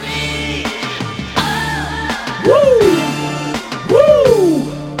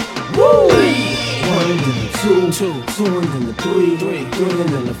two and then the three and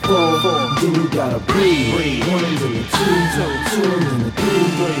then the four. Then you gotta breathe. One and then the two and then the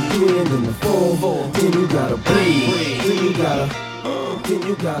three and then the four. Then you gotta breathe. Then you gotta.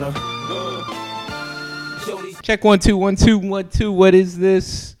 Check 1 2 1 2 1 2. What is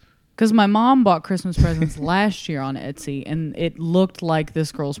this? Because my mom bought Christmas presents last year on Etsy, and it looked like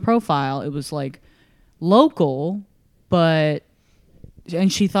this girl's profile. It was like local, and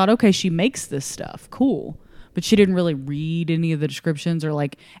she thought, okay, she makes this stuff. Cool. But she didn't really read any of the descriptions, or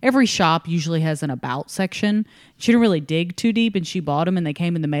like every shop usually has an about section. She didn't really dig too deep, and she bought them and they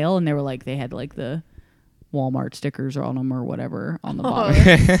came in the mail and they had like the Walmart stickers on them or whatever on the bottom.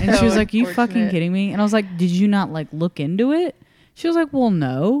 And she was like, you fucking kidding me? And I was like, did you not like look into it? She was like, well,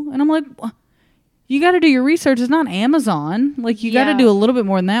 no. And I'm like, you got to do your research. It's not Amazon. Like, you got to do a little bit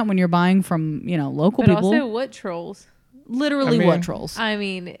more than that when you're buying from, local people. But also, what trolls? Literally, what trolls? I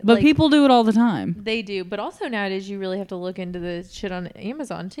mean, but people do it all the time. They do. But also nowadays, you really have to look into the shit on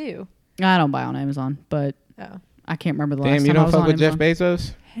Amazon, too. I don't buy on Amazon, but I can't remember the last time you don't I was fuck on with Amazon. Jeff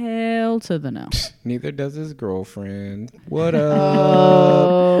Bezos? Hell to the no. Neither does his girlfriend. What up?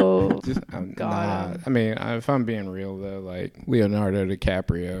 Oh, nah. I mean, if I'm being real though, like Leonardo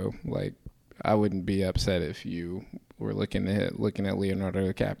DiCaprio, like I wouldn't be upset if you were looking at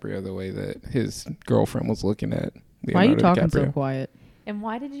Leonardo DiCaprio the way that his girlfriend was looking at Leonardo Why are you talking DiCaprio. so quiet? and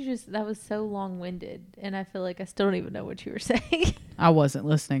why did you that was so long-winded, and I feel like I still don't even know what you were saying. I wasn't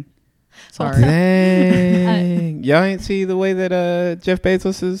listening. Sorry. Dang. Y'all ain't see the way that Jeff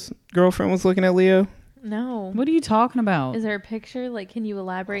Bezos' girlfriend was looking at Leo? No. What are you talking about? Is there a picture? Like, can you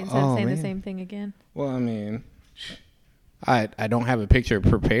elaborate instead of saying the same thing again? Well, I mean, I don't have a picture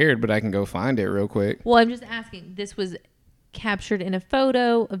prepared, but I can go find it real quick. Well, I'm just asking. This was captured in a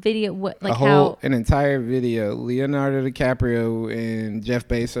photo, a video, an entire video. Leonardo DiCaprio and Jeff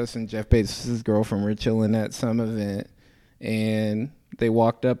Bezos' girlfriend were chilling at some event, and they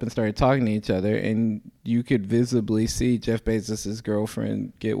walked up and started talking to each other, and you could visibly see Jeff Bezos'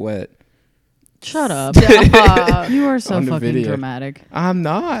 girlfriend get wet. Shut up. You are so fucking video. dramatic. I'm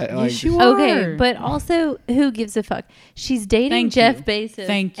not. Yes, you are. Okay, but also, who gives a fuck? She's dating Jeff Bezos.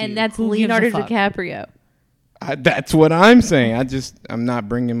 Thank you. And that's Who gives a Leonardo fuck? DiCaprio. That's what I'm saying. I'm not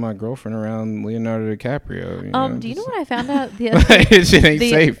bringing my girlfriend around Leonardo DiCaprio. Do you know what I found out the other day? Shit ain't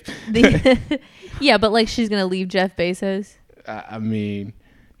safe. Yeah, but like she's gonna leave Jeff Bezos. I mean,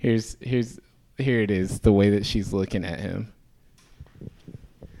 here it is. The way that she's looking at him.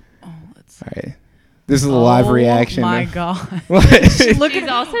 All right. This is a live reaction. Oh my God. Look, it's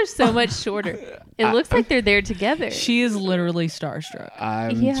also so much shorter. It looks like they're there together. She is literally starstruck.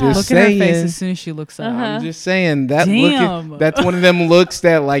 I'm Yeah. just Look saying. at her face as soon as she looks up. I'm just saying that Damn. that's one of them looks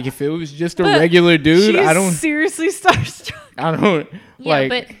that like if it was just a regular dude, She's I don't seriously starstruck. I don't Yeah,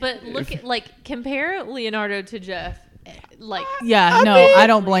 like but look at compare Leonardo to Jeff. Yeah, I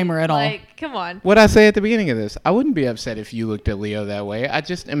don't blame her at all. Like, come on. what I say at the beginning of this. I wouldn't be upset if you looked at Leo that way. I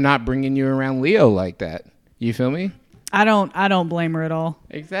just am not bringing you around Leo like that. You feel me? I don't blame her at all.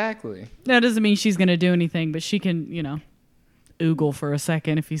 Exactly. That doesn't mean she's gonna do anything, but she can, oogle for a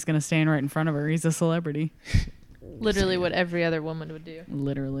second if he's gonna stand right in front of her. He's a celebrity. Literally what every other woman would do.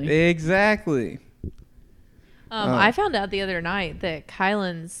 Literally. Exactly. I found out the other night that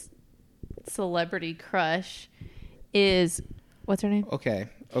Kylan's celebrity crush is what's her name? Okay.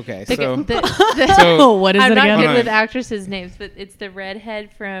 Oh, what is I'm it not again? good with actresses' names, but it's the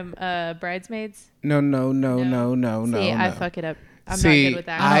redhead from Bridesmaids. No. See, I fuck it up. I'm not See, good with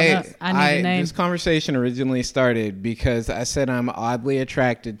that. I need a name. This conversation originally started because I said I'm oddly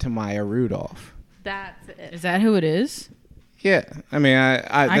attracted to Maya Rudolph. That's it. Is that who it is? Yeah, I mean,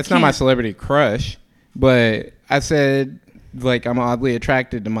 I that's not my can't- celebrity crush, but I said like I'm oddly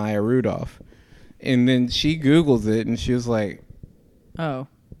attracted to Maya Rudolph, and then she Googles it and she was like, Oh.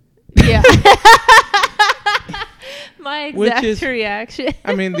 Yeah. My exact reaction.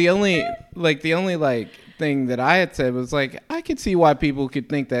 I mean, the only thing that I had said was like, I could see why people could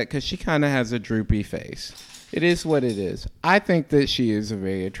think that because she kind of has a droopy face. It is what it is. I think that she is a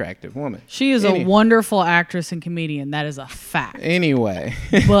very attractive woman. She is a wonderful actress and comedian. That is a fact. Anyway.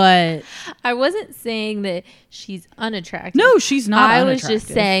 But I wasn't saying that she's unattractive. no, she's not. I was unattractive. just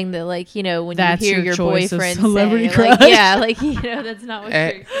saying that, like, when That's you hear your your choice of boyfriend celebrity say, crush. like, yeah, like, that's not what you're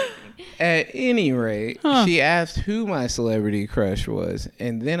expecting. At any rate, she asked who my celebrity crush was,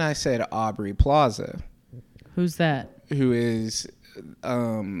 and then I said Aubrey Plaza. Who's that? Who is,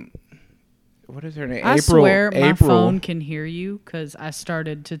 what is her name? I April. swear my phone can hear you because I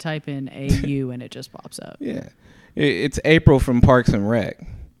started to type in AU and it just pops up. Yeah. It's April from Parks and Rec.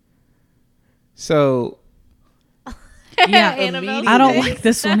 So. Yeah, Annabelle I don't Day. like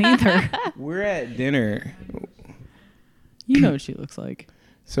this one either. We're at dinner You know what she looks like.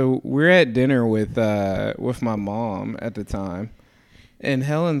 So we're at dinner with my mom at the time, and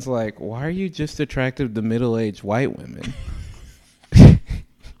Helen's like, "Why are you just attracted to middle-aged white women?"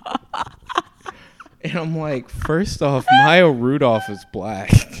 And I'm like, first off, Maya Rudolph is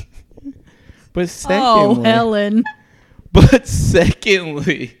black. But secondly, Helen. But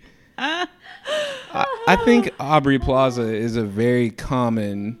secondly, I think Aubrey Plaza is a very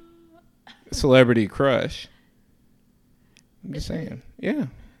common celebrity crush. I'm just saying. Yeah.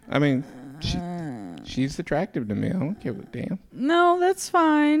 I mean, she's attractive to me. I don't give a damn. No, that's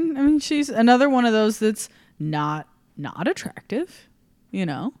fine. I mean, she's another one of those that's not attractive, you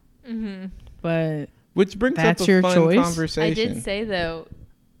know. Mm-hmm. But which brings that's up a your fun choice. conversation. I did say though,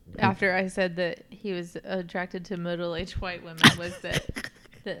 after I said that he was attracted to middle-aged white women, was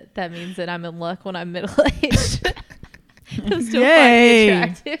that means that I'm in luck when I'm middle-aged. I'm still Yay.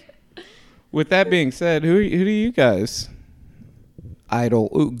 finding attractive. With that being said, who do you guys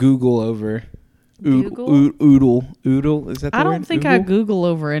Google over? Google? Oodle, is that the I word? don't think I Google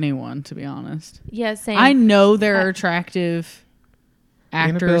over anyone, to be honest. Yeah, same. I know there are attractive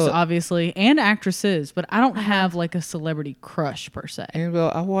actors, Annabelle- obviously, and actresses, but I don't have like a celebrity crush per se.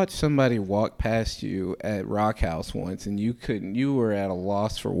 Annabelle, I watched somebody walk past you at Rock House once, and you were at a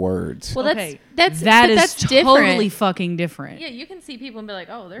loss for words. Well, Okay, that's totally different. fucking different. Yeah, you can see people and be like,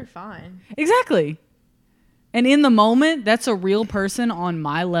 oh, they're fine. Exactly. And in the moment, that's a real person on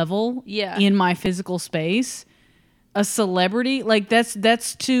my level, Yeah. in my physical space. A celebrity, like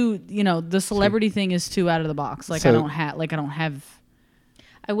that's too, the celebrity thing is too out of the box. Like I don't have.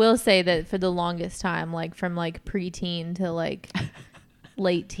 I will say that for the longest time, like from like preteen to like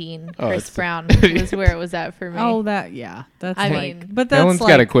late teen, Chris Brown was where it was at for me. Oh, that's I like, mean- but that's Helen's like,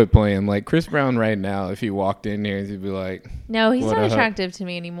 got to quit playing. Like Chris Brown right now, if he walked in here, he'd be like, No, he's What not a- attractive to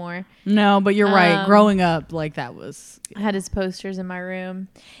me anymore. no, but you're right. Growing up, like that was. I had his posters in my room.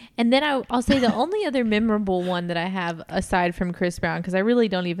 And then I'll say the only other memorable one that I have aside from Chris Brown, because I really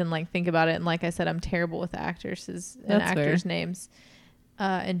don't even like think about it. And like I said, I'm terrible with actors' and That's fair. actors' names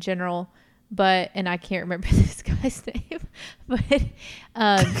in general. And I can't remember this guy's name.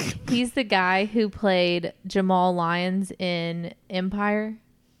 But he's the guy who played Jamal Lyons in Empire.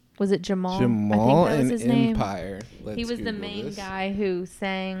 Was it Jamal? Jamal I think that was in his name. Empire. Let's He was the Google main this. guy who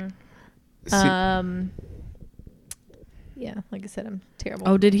sang. See- Yeah, like I said, I'm terrible.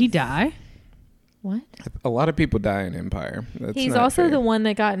 Oh, did he die? What? a lot of people die in Empire. That's He's not also fair. the one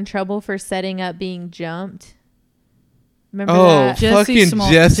that got in trouble for setting up being jumped. Remember Oh, that? Jesse fucking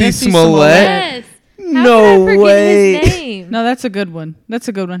Smol- Jesse Jesse Smollett. Yes. How No could I forget way. His name? No, that's a good one. That's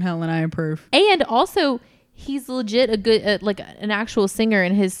a good one, Helen. I approve. And also, he's legit a good, like an actual singer,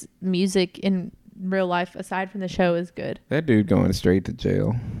 and his music in real life, aside from the show, is good. That dude going straight to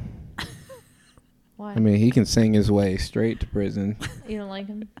jail. Why? I mean, he can sing his way straight to prison. You don't like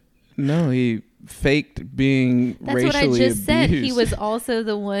him? No, he faked being That's racially what I just said. He abused. was also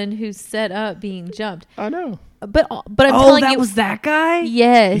the one who set up being jumped. I know. But I'm telling you, that guy?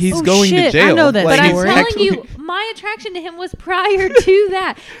 yes. He's Oh, going shit, to jail. I know that But I'm story. telling actually- you, my attraction to him was prior to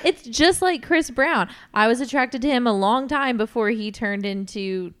that. It's just like Chris Brown. I was attracted to him a long time before he turned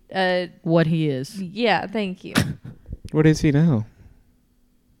into What he is. yeah, thank you. What is he now?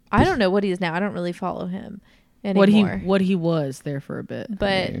 I don't know what he is now. I don't really follow him anymore. What he was there for a bit. But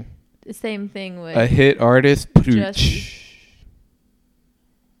I mean, the same thing with a hit artist. Jesse.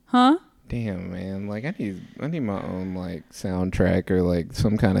 Huh? Damn, man. Like I need my own like soundtrack or like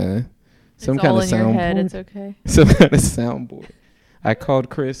some kind of it's all in your head. It's okay. some kind of soundboard. I called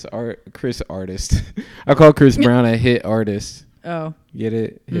Chris artist. I called Chris Brown a hit artist. Oh. Get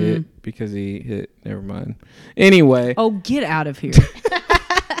it? Hit because he hit. Never mind. Anyway, Oh, get out of here.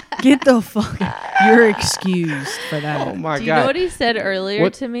 Get the fuck. You're excused for that. oh my Do you god. know what he said earlier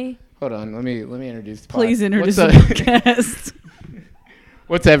What- to me? Hold on. Let me introduce. The Please pod. introduce What's the up? podcast.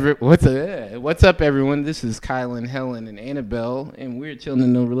 What's up, everyone? This is Kylan, Helen, and Annabelle, and we're chilling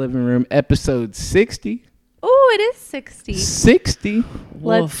in the living room, episode 60. Oh, it is 60. 60.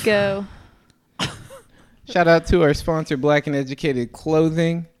 Let's Woof. go. Shout out to our sponsor, Black and Educated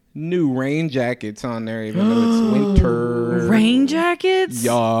Clothing. New rain jackets on there, even though it's winter. Rain jackets?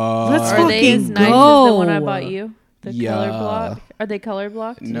 Yeah. Let's Are they as fucking nice as the one I go. bought you? The Yeah. color block? Are they color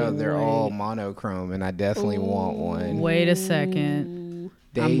blocked? No, they're all Wait. monochrome, and I definitely want one. Wait a second.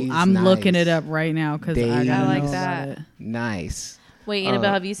 Days I'm looking nice. it up right now because I Days gotta I like know that. about it. Nice. Wait,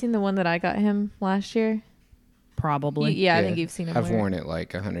 Annabelle, have you seen the one that I got him last year? Probably. Yeah, I think you've seen him. I've wear it. worn it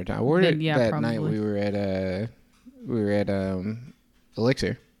like 100 times. I wore Then, it yeah, that night probably. we were at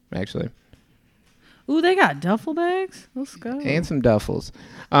Elixir, actually. Ooh, they got duffel bags. Let's go. And some duffels.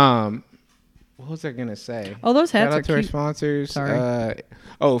 what was I gonna say? Oh, those hats Shout are out to our cute. sponsors. Sorry.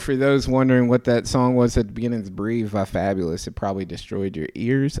 For those wondering what that song was at the beginning, it's "Breathe" by Fabulous. It probably destroyed your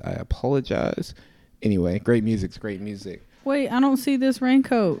ears. I apologize. Anyway, great music's great music. Wait, I don't see this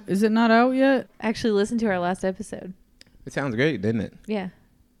raincoat. Is it not out yet? Actually, listen to our last episode. It sounds great, didn't it? Yeah.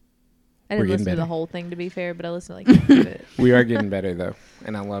 I We're didn't getting listen to better. the whole thing, to be fair, but I listened to like half of it. We are getting better though,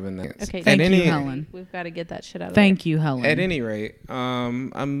 and I'm loving that. Okay, Thank at you, Helen. We've got to get that shit out of Thank you, Helen. At any rate,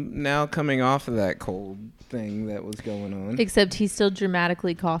 I'm now coming off of that cold thing that was going on. there. Except he's still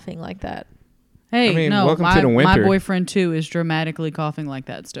dramatically coughing like that. Hey, I mean, no, welcome my, to the my winter. boyfriend too is dramatically coughing like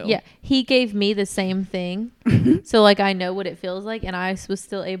that still. Yeah, he gave me the same thing. So, like, I know what it feels like, and I was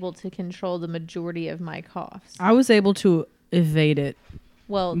still able to control the majority of my coughs. I was able to evade it.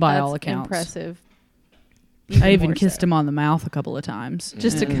 Well, by that's all accounts. impressive. I even kissed him on the mouth a couple of times.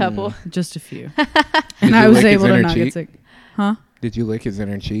 Just a couple. Just a few. Did And you I was lick his able to inner not cheek? get sick. Huh? Did you lick his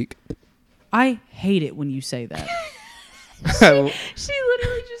inner cheek? I hate it when you say that. She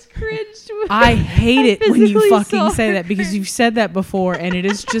literally just cringed. I hate it when you physically fucking saw say her that because you've said that before and it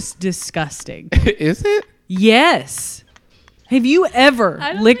is just disgusting. Is it? Yes. Have you ever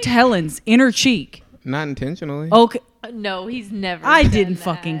I don't licked think- Helen's inner cheek? Not intentionally. Okay. No, he's never. I done didn't that.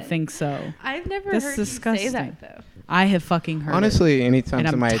 fucking think so. I've never That's heard disgusting. you say that though. I have fucking heard Honestly, it. anytime And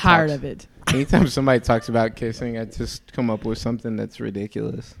I'm somebody tired talks, of it. anytime somebody talks about kissing, I just come up with something that's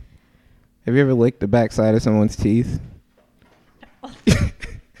ridiculous. Have you ever licked the backside of someone's teeth?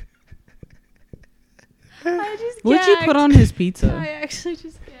 I just What'd you put on his pizza? I actually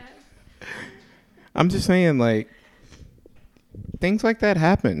just gagged. I'm just saying, like, things like that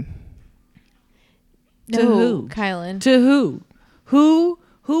happen. To No, who? Kylan. To who?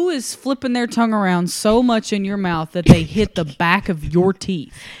 Who is flipping their tongue around so much in your mouth that they hit the back of your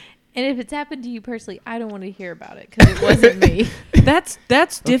teeth? And if it's happened to you personally, I don't want to hear about it because it wasn't me. That's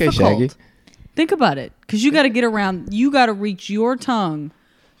Okay, difficult. Shaggy. Think about it, because you got to get around. You got to reach your tongue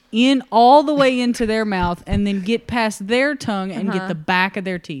in all the way into their mouth, and then get past their tongue and get the back of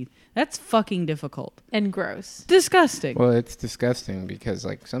their teeth. That's fucking difficult. And gross. Disgusting. Well, it's disgusting because,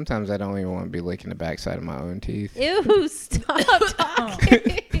 like, sometimes I don't even want to be licking the backside of my own teeth. Ew, stop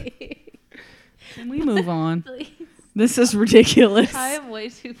talking. Can we move on? Please. This is ridiculous. I am way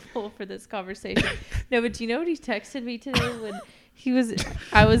too full for this conversation. No, but do you know what he texted me today when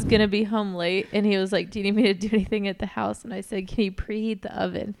I was going to be home late and he was like, do you need me to do anything at the house? And I said, can you preheat the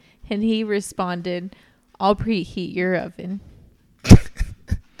oven? And he responded, I'll preheat your oven.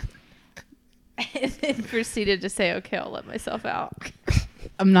 And then proceeded to say, okay, I'll let myself out.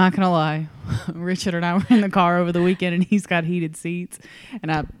 I'm not gonna lie. Richard and I were in the car over the weekend, and he's got heated seats,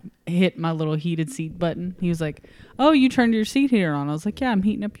 and I hit my little heated seat button. He was like, "Oh, you turned your seat heater on." I was like, "Yeah, I'm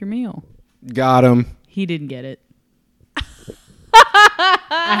heating up your meal." Got him. He didn't get it.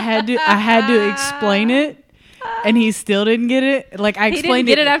 I had to explain it, and he still didn't get it. Like I He explained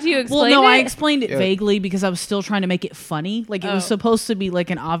didn't get it after you Well, explained no, I it? explained it Yeah. vaguely because I was still trying to make it funny. Like it was Oh. supposed to be like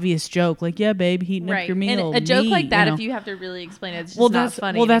an obvious joke. Like, yeah, babe, heating up Right. your meal. And a joke Me, like that, you know? if you have to really explain it, it's just not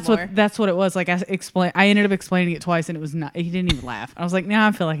funny that's anymore. that's what it was. Like I ended up explaining it twice, and it was not. He didn't even laugh. I was like, now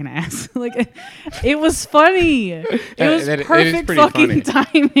I feel like an ass. Like it was funny. It was It is perfect pretty fucking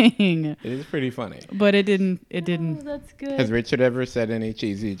funny. timing. It is pretty funny. But it didn't. It Oh, didn't. that's good. Has Richard ever said any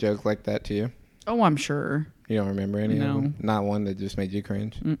cheesy joke like that to you? Oh, I'm sure. You don't remember any No. of them? Not one that just made you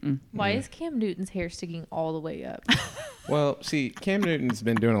cringe? Mm-mm. Why is Cam Newton's hair sticking all the way up? Well, see, Cam Newton's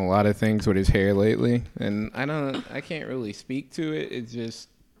been doing a lot of things with his hair lately, and I can't really speak to it.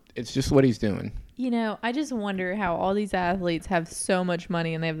 It's just what he's doing. You know, I just wonder how all these athletes have so much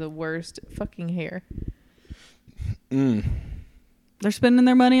money and they have the worst fucking hair. They're spending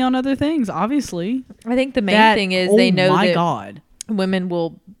their money on other things. Obviously. I think the main thing is they know my that God. women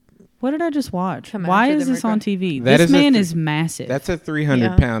will. What did I just watch? Come Why after is them this on regard- TV? That This is a man th- is massive. That's a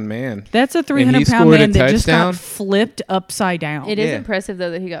 300-pound man. That's a And he 300-pound scored a man that just touchdown? got flipped upside down. It is Yeah. impressive though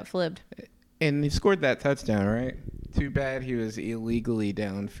that he got flipped. And he scored that touchdown, right? Too bad he was illegally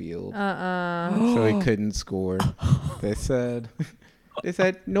downfield, so he couldn't score. They said,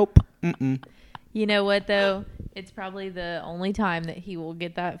 nope. Mm-mm. You know what though? It's probably the only time that he will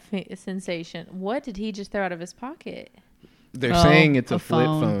get that sensation. What did he just throw out of his pocket? They're Oh, saying it's a a flip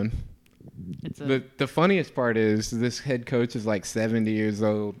phone. phone. It's a, The funniest part is this head coach is like 70 years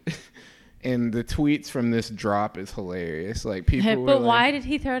old, and the tweets from this drop is hilarious. Like people, were But like, why did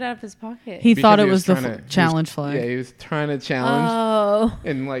he throw it out of his pocket? he because thought it he was the trying to- he was- challenge flag. Yeah, he was trying to challenge. Oh,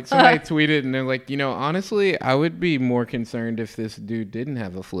 And like somebody tweeted, and they're like, honestly, I would be more concerned if this dude didn't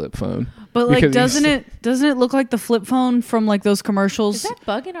have a flip phone. But like, Because he's- doesn't it look like the flip phone from like those commercials? is that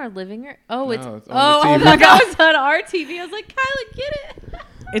bug in our living room? Oh, No, it's it's on the oh TV. my god, it's on our TV. I was like, Kyla, get it.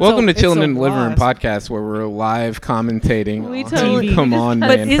 Welcome to Chilling a in the Living Room wasp. podcast, where we're live commentating. We on totally Come just On got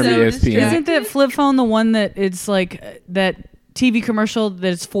Man from isn't- ESPN. Isn't that flip phone the one that it's like that TV commercial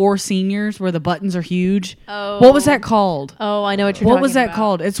that's for seniors where the buttons are huge? Oh. What was that called? Oh, I know what you're What talking was that about.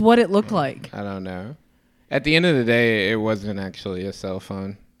 called? It's what it looked like. I don't know. At the end of the day, it wasn't actually a cell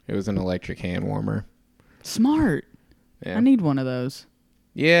phone. It was an electric hand warmer. Smart. Yeah. I need one of those.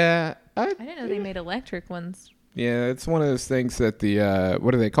 Yeah. I didn't know they made electric ones. Yeah, it's one of those things that the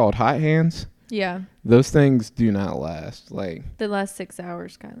what are they called? Hot hands. Yeah. Those things do not last. Like, The last 6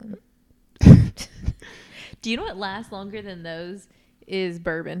 hours, Kylan. Do you know what lasts longer than those? Is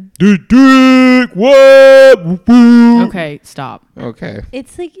bourbon. dick, what? Okay, stop. Okay.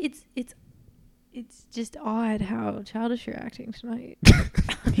 It's like it's just odd how childish you're acting tonight.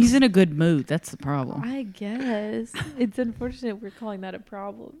 He's in a good mood. That's the problem. I guess it's unfortunate we're calling that a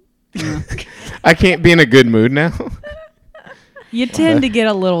problem. I can't be in a good mood now. You tend to get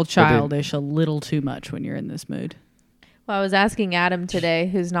a little childish, a little too much when you're in this mood. Well, I was asking Adam today,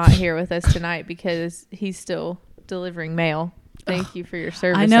 who's not here with us tonight because he's still delivering mail. Thank you for your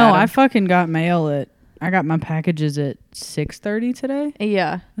service. I know. I Adam. fucking got mail I got my packages at 6:30 today.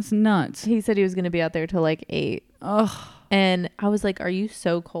 Yeah. That's nuts. He said he was going to be out there till like 8. Ugh. And I was like, are you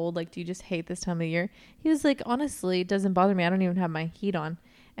so cold? Like, do you just hate this time of year? He was like, honestly, it doesn't bother me. I don't even have my heat on.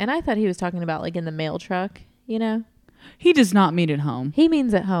 And I thought he was talking about like in the mail truck, you know? He does not mean at home. He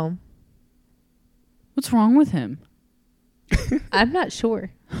means at home. What's wrong with him? I'm not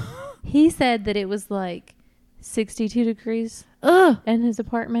sure. He said that it was like 62 degrees Ugh. in his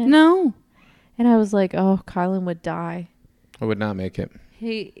apartment. No. And I was like, oh, Kylan would die. I would not make it.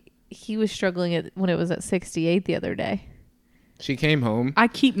 He was struggling when it was at 68 the other day. She came home. I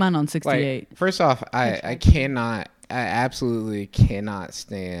keep mine on 68. Like, first off, I absolutely cannot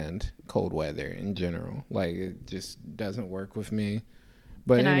stand cold weather in general. Like, it just doesn't work with me.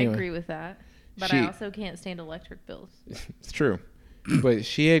 But And anyway, I agree with that. But I also can't stand electric bills. it's true. But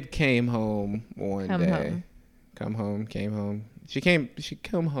she had came home one Come day. home. Came home. She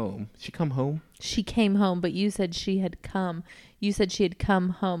come home. She come home. She came home, but you said she had come. You said she had come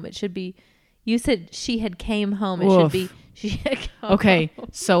home. It should be, you said she had came home. It should Oof. be, she had come Okay, home.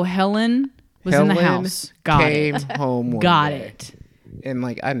 so Helen was in the Helen house. Got came it. home one Got day. it. And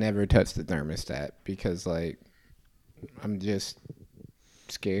like, I never touched the thermostat because like, I'm just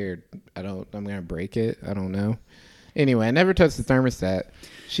scared. I'm gonna break it. I don't know. Anyway, I never touched the thermostat.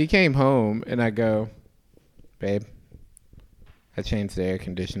 She came home and I go, babe, I changed the air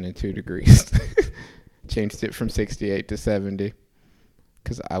conditioning 2 degrees. Changed it from 68 to 70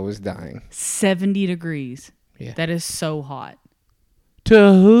 because I was dying. 70 degrees. Yeah. That is so hot. To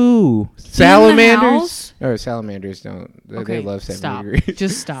who? In the Salamanders? house? Oh, salamanders don't. They love 70 stop. degrees.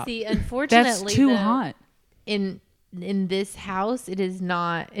 Just stop. See, unfortunately, That's too hot. In this house, it is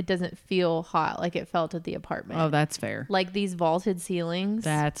not. It doesn't feel hot like it felt at the apartment. Oh, that's fair. Like these vaulted ceilings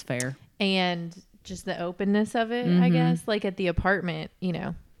That's fair. and just the openness of it. I guess like at the apartment, you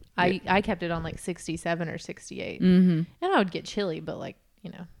know, I kept it on like 67 or 68, and I would get chilly, but like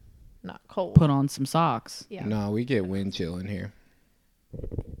not cold. Put on some socks. Yeah, No, we get wind chill in here.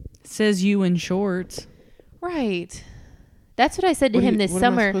 Says you in shorts. right. That's what I said to What him are you- this what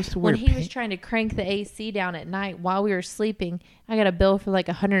am I summer supposed to when wear, he was pants? trying to crank the AC down at night while we were sleeping. I got a bill for like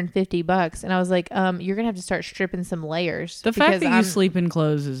 $150, and I was like, you're gonna have to start stripping some layers. The fact because that you I'm- sleep in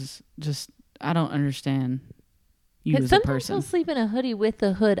clothes is just, I don't understand you as a Sometimes person. I'll sleep in a hoodie with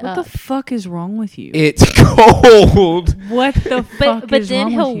the hood What up. the fuck is wrong with you? It's cold. What the fuck But is then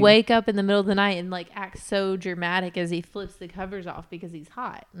wrong he'll with you? wake up in the middle of the night and like act so dramatic as he flips the covers off because he's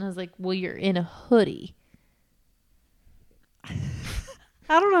hot. And I was like, well, you're in a hoodie.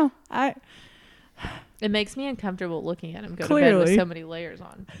 I don't know. It makes me uncomfortable looking at him go to bed Clearly. with so many layers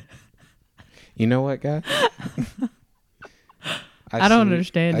on. You know what, guys? I don't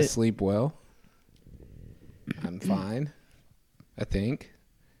understand I it. sleep well. I'm fine. I think.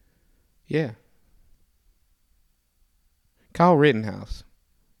 Yeah. Kyle Rittenhouse.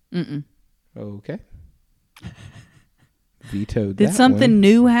 Mm-mm. Okay. Vetoed Did that something one.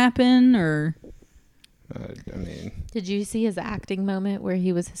 new happen or? I mean, Did you see his acting moment where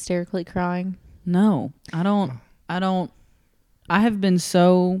he was hysterically crying? No, I don't. I have been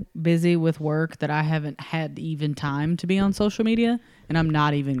so busy with work that I haven't had even time to be on social media, and I'm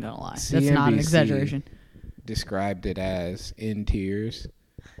not even gonna lie. That's not an CNBC exaggeration. described it as in tears,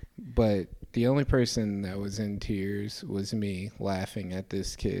 but the only person that was in tears was me laughing at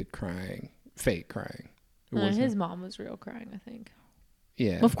this kid crying, fake crying. It wasn't- His mom was real crying, I think.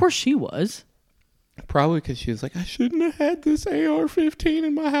 yeah. Of course she was. Probably because she was like, I shouldn't have had this AR-15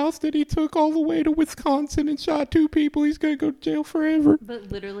 in my house that he took all the way to Wisconsin and shot 2 people. He's going to go to jail forever.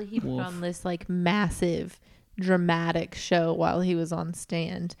 But literally, he put on this like massive, dramatic show while he was on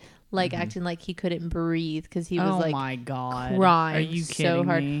stand, like acting like he couldn't breathe because he was like, my God, crying are you so kidding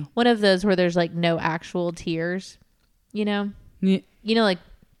hard. me? One of those where there's like no actual tears, you know, Yeah, like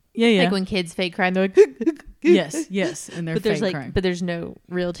yeah. like when kids fake cry, and they're like, yes, and they're but there's fake like, crying. but there's no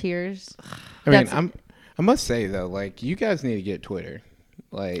real tears. I mean, That's- I must say though, like, you guys need to get Twitter.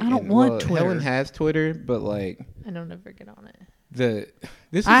 Like, I don't want Twitter. Helen has Twitter, but like I don't ever get on it.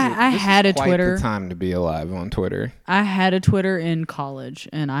 this I had a quite Twitter. the time to be alive on Twitter. I had a Twitter in college,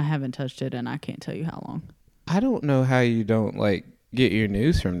 and I haven't touched it, and I can't tell you how long. I don't know how you don't like get your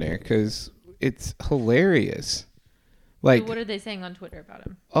news from there because it's hilarious. Like, So what are they saying on Twitter about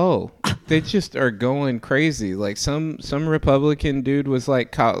him? oh, they just are going crazy. Like some Republican dude was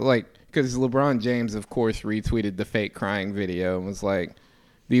like because LeBron James, of course, retweeted the fake crying video and was like,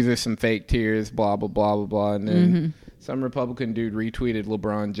 these are some fake tears, blah, blah, blah, blah, blah. And then some Republican dude retweeted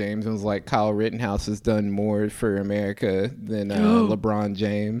LeBron James and was like, Kyle Rittenhouse has done more for America than LeBron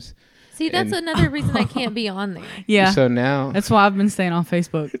James. See, that's another reason I can't be on there. Yeah, So now, that's why I've been staying on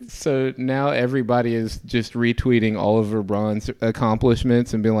Facebook. everybody is just retweeting all of LeBron's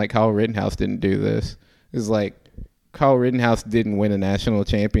accomplishments and being like, Kyle Rittenhouse didn't do this. It's like, Kyle Rittenhouse didn't win a national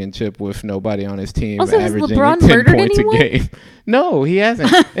championship with nobody on his team Also, has averaging LeBron 10 murdered points anyone? a game. No, he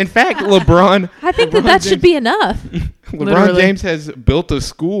hasn't. In fact, LeBron I think LeBron that should James- be enough. LeBron Literally. James has built a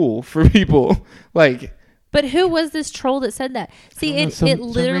school for people. Like, But who was this troll that said that? See, I don't know, it some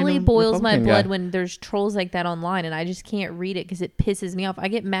literally random boils my Republican blood guy. when there's trolls like that online, and I just can't read it because it pisses me off. I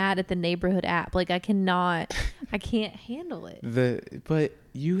get mad at the neighborhood app. Like I can't handle it. but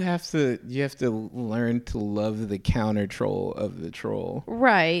you have to learn to love the counter troll of the troll.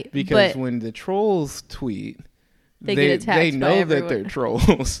 Right. Because but when the trolls tweet, They get attacked they by know that everyone. they're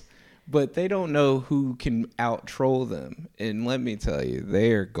trolls, but they don't know who can out troll them. And let me tell you,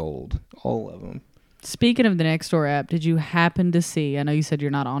 they are gold, all of them. Speaking of the Nextdoor app, did you happen to see, I know you said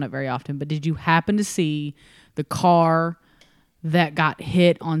you're not on it very often, but did you happen to see the car that got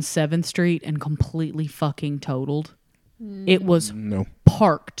hit on 7th Street and completely fucking totaled? It was No.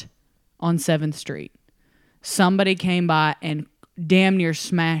 parked on 7th Street. Somebody came by and damn near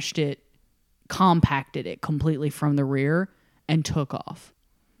smashed it, compacted it completely from the rear, and took off.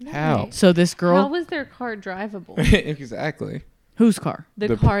 How? So this how girl, was their car drivable? Exactly. whose car?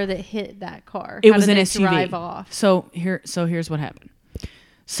 The car that hit that car. It How was did an they SUV. drive off? So here's what happened.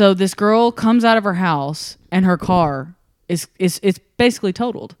 So this girl comes out of her house and her car is it's basically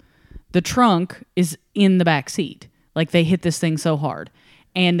totaled. The trunk is in the back seat. Like they hit this thing so hard.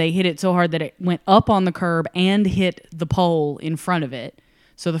 And they hit it so hard that it went up on the curb and hit the pole in front of it.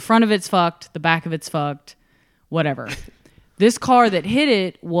 So the front of it's fucked, the back of it's fucked, whatever. This car that hit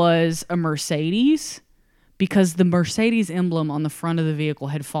it was a Mercedes because the Mercedes emblem on the front of the vehicle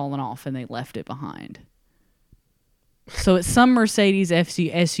had fallen off and they left it behind. So it's some Mercedes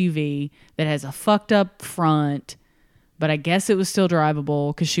SUV that has a fucked up front, but I guess it was still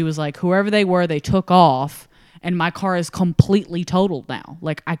drivable because she was like, whoever they were, they took off, and my car is completely totaled now.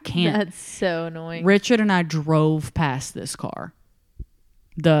 Like, I can't. That's so annoying. Richard and I drove past this car,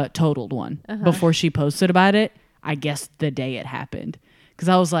 the totaled one, before she posted about it. I guess the day it happened. Because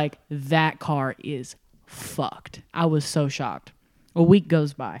I was like, that car is fucked. I was so shocked. A week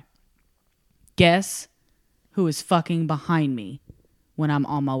goes by. Guess who is fucking behind me when I'm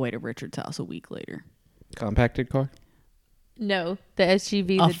on my way to Richard's house a week later? Compacted car? No, the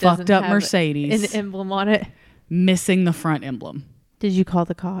SUV A that fucked doesn't up have Mercedes. an emblem on it. Missing the front emblem. Did you call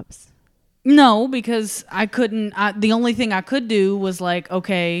the cops? No, because I couldn't. The only thing I could do was like,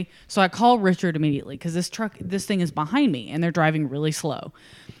 okay. So I call Richard immediately because this thing is behind me and they're driving really slow.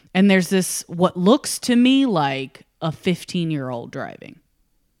 And there's this, what looks to me like a 15-year-old driving.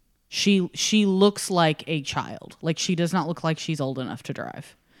 She looks like a child. Like she does not look like she's old enough to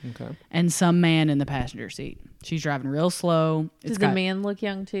drive. Okay. And some man in the passenger seat. She's driving real slow. Does the man look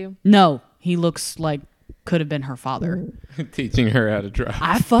young too? No, he looks like could have been her father. Teaching her how to drive.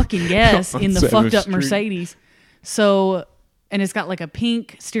 I fucking guess On in the 7th fucked up Street. Mercedes. So, and it's got like a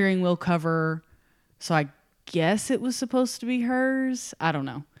pink steering wheel cover. So I guess it was supposed to be hers. I don't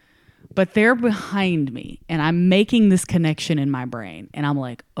know. But they're behind me and I'm making this connection in my brain. And I'm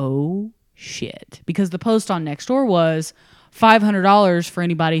like, oh shit. Because the post on Nextdoor was $500 for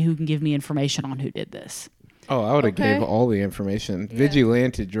anybody who can give me information on who did this. Oh, I would have Okay. gave all the information.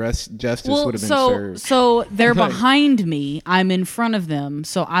 Vigilante justice would have been served. So they're behind me. I'm in front of them.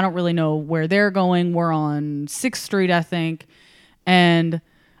 So I don't really know where they're going. We're on 6th Street, I think. And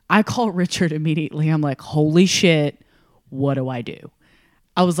I call Richard immediately. I'm like, holy shit, what do I do?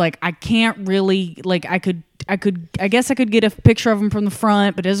 I was like, I can't really, like, I guess I could get a picture of him from the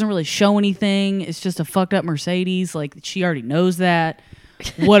front, but it doesn't really show anything. It's just a fucked up Mercedes. Like, she already knows that.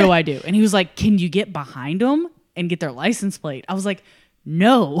 What do I do? And he was like, can you get behind them and get their license plate? I was like,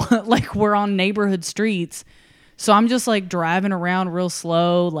 no, like, we're on neighborhood streets. So I'm just like driving around real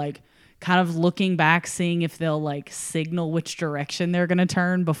slow, like kind of looking back, seeing if they'll like signal which direction they're going to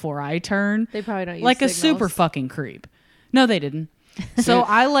turn before I turn. They probably don't use like signals. A super fucking creep. No, they didn't. So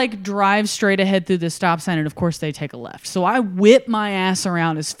I like drive straight ahead through the stop sign, and of course they take a left. So I whip my ass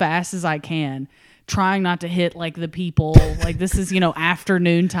around as fast as I can, trying not to hit like the people. Like, this is,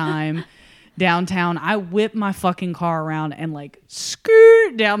 afternoon time downtown. I whip my fucking car around and like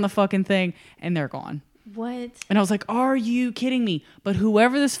skirt down the fucking thing, and they're gone. What? And I was like, are you kidding me? But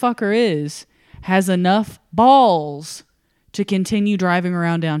whoever this fucker is has enough balls to continue driving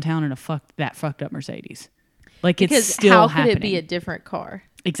around downtown in that fucked up Mercedes. Like, Because it's still how happening. could it be a different car?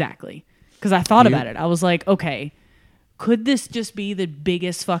 Exactly. Because I thought about it. I was like, okay, could this just be the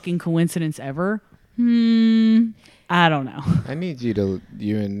biggest fucking coincidence ever? I don't know. I need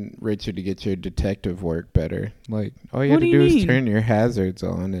you and Richard to get your detective work better. Like, all you What had to do do you is mean? turn your hazards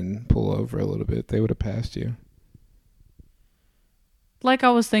on and pull over a little bit. They would have passed you. Like,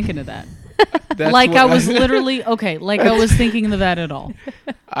 I was thinking of that. That's Like, what I was literally, okay, like I was thinking of that at all.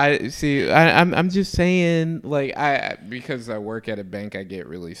 I see. I'm just saying, like, because I work at a bank, I get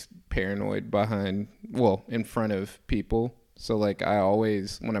really paranoid in front of people. So, like, I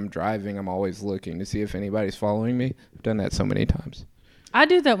always, when I'm driving, I'm always looking to see if anybody's following me. I've done that so many times. I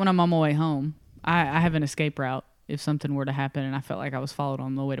do that when I'm on my way home. I have an escape route if something were to happen and I felt like I was followed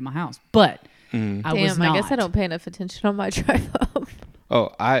on the way to my house. But I was not. I guess I don't pay enough attention on my drive home. Oh,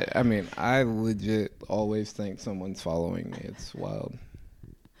 I mean, I legit always think someone's following me. It's wild.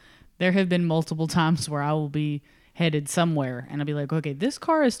 There have been multiple times where I will be headed somewhere and I'll be like, okay, this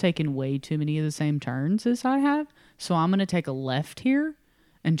car has taken way too many of the same turns as I have. So I'm going to take a left here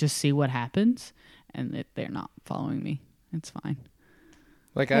and just see what happens. And they're not following me. It's fine.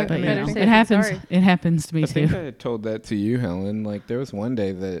 Like, But, better safe it than happens. sorry. It happens to me I think too. I told that to you, Helen. Like, there was one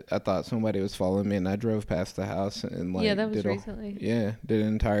day that I thought somebody was following me, and I drove past the house and like Yeah, that was did recently. did an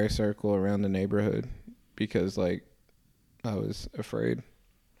entire circle around the neighborhood because like I was afraid.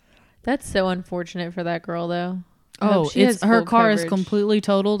 That's so unfortunate for that girl, though. I hope Oh, she has her full car is coverage. completely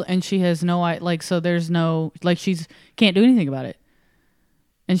totaled and she has so there's no, like, she's can't do anything about it.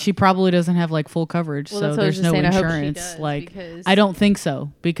 And she probably doesn't have like full coverage, Well, so that's what I was there's just no saying. I hope she insurance. does, Like, because- I don't think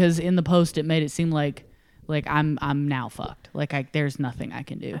so, because in the post it made it seem like I'm now fucked. Like, there's nothing I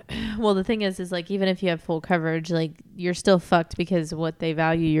can do. Well, the thing is like, even if you have full coverage, like, you're still fucked because what they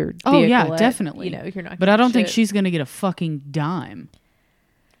value your vehicle Oh yeah, at, definitely. you're not. But I getting don't think shit. she's gonna get a fucking dime.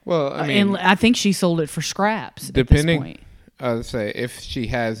 Well, I mean, And I think she sold it for scraps. depending- At this point. I would say if she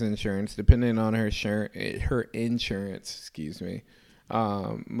has insurance, depending on her insurance, excuse me.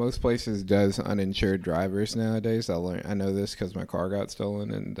 Most places does uninsured drivers nowadays. I know this because my car got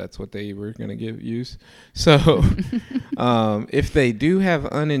stolen, and that's what they were going to use. So, if they do have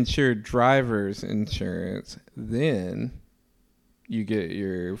uninsured drivers insurance, then you get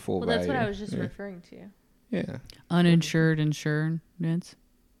your full Well, value. that's what I was just yeah. referring to. Yeah, Uninsured insurance.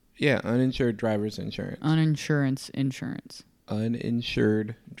 yeah, uninsured drivers insurance. Insurance.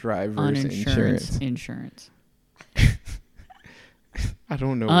 Uninsured drivers Uninsurance insurance. insurance. I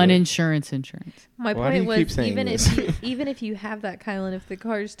don't know. Uninsurance insurance. My Why do point you keep was, saying even this? even if you have that, Kylan, if the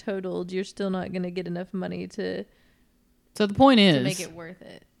car's totaled, you're still not going to get enough money to So the point is, make it worth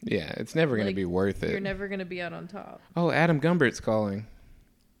it. Yeah, it's never going to Like, be worth it. You're never going to be out on top. Oh, Adam Gumbert's calling.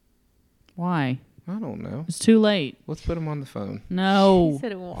 why? I don't know. It's too late. Let's put him on the phone. He No.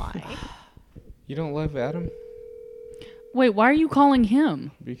 said why? You don't love Adam? Wait, why are you calling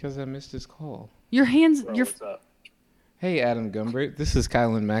him? Because I missed his call. Your hands. Bro, Your. what's up? Hey, Adam Gumbert. This is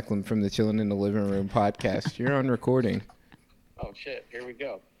Kylan Macklin from the Chillin' in the Living Room podcast. You're on recording. Oh shit, here we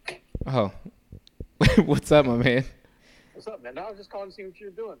go. Oh. What's up, my man? What's up, man? No, I was just calling to see what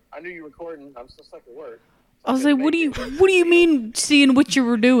you're doing. I knew you were recording. I'm still stuck at work. I was like, what do you mean seeing what you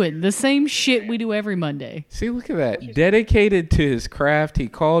were doing? The same shit we do every Monday. See, look at that. Dedicated to his craft. He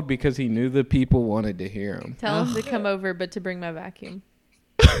called because he knew the people wanted to hear him. Tell him to come over, but to bring my vacuum.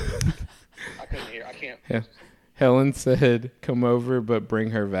 I couldn't hear. I can't. Yeah. Helen said, come over, but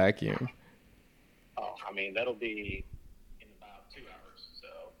bring her vacuum. Oh, I mean, that'll be in about 2 hours. So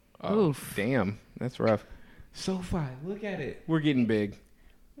Oh, Oof. damn. That's rough. SoFi, look at it. We're getting big.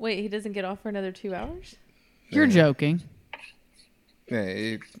 Wait, he doesn't get off for another 2 hours? You're joking.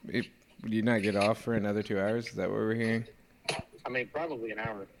 Yeah, do you not get off for another 2 hours? Is that what we're hearing? I mean, probably an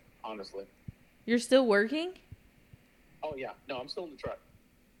hour. honestly. You're still working? Oh yeah, no, I'm still in the truck.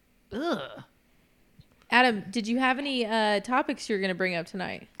 Ugh. Adam, did you have any topics you were going to bring up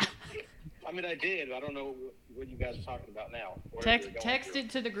tonight? I mean, I did. I don't know what you guys are talking about now. or if you're going Text through. it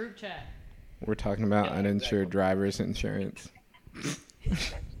to the group chat. We're talking about Yeah, uninsured exactly. drivers insurance. Okay.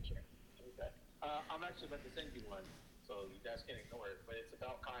 I'm actually about to send you one, so you guys can ignore it. But it's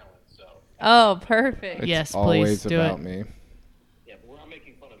about Kylan, so Oh, perfect. It's Yes, please, always do about it. me. yeah, but we're not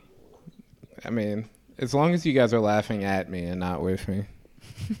making fun of you. I mean, as long as you guys are laughing at me and not with me.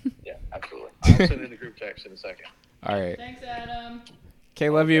 Yeah, absolutely. I'll send in the group text in a second. All right. Thanks, Adam. Okay,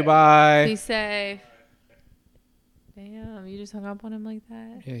 love you. Okay. Bye. Be safe. Damn, you just hung up on him like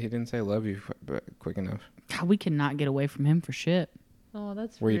that? Yeah, he didn't say love you quick enough. God, we cannot get away from him for shit. Oh,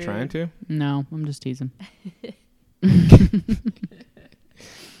 that's Were you rude. trying to? No, I'm just teasing.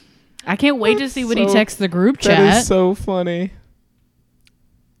 I can't wait to see what he So- texts the group That chat. is so funny.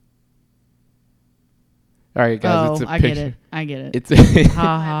 All right, guys. Oh, It's a I picture. get it. I get it. It's a, Ha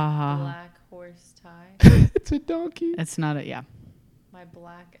ha ha. Black horse tied. it's a donkey. It's not a, yeah. My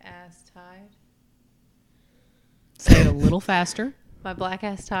black ass tied. Say it a little faster. My black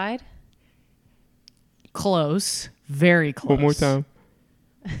ass tied. Close. Very close. One more time.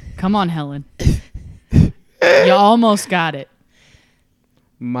 Come on, Helen. You almost got it.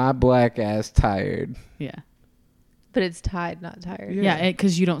 My black ass tired. Yeah. But it's tied, not tired. Yeah,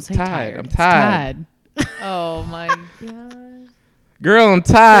 because you don't say Tired. tired. I'm It's tired. Oh my god. Girl, I'm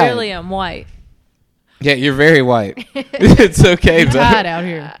tired. Clearly I'm white. Yeah, you're very white. It's okay, You're though. tired out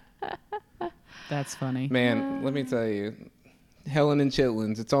here. That's funny. Man, let me tell you. Helen and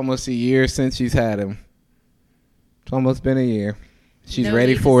Chitlins, it's almost a year since she's had him. It's almost been a year. She's No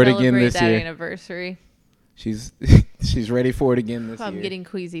ready need to for it again celebrate this that year. Anniversary. She's she's ready for it again this I'm year. getting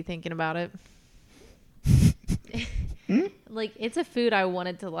queasy thinking about it. Like it's a food I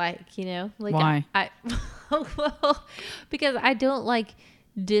wanted to like, you know? Like Why? I well, because I don't like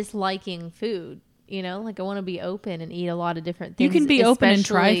disliking food, you know? Like I want to be open and eat a lot of different You things. can be open and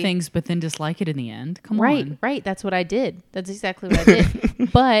try especially- things, but then dislike it in the end. Come Right, on. right. That's what I did. That's exactly what I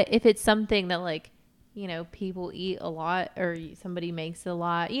did. But if it's something that like, you know, people eat a lot or somebody makes a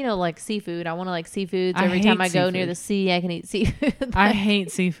lot, you know, like seafood. I want to like seafoods. I Every time hate I go near seafood. the sea, I can eat seafood. I hate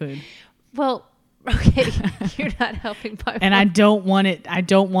seafood. Well, okay, you're not helping my And I point. don't want it. I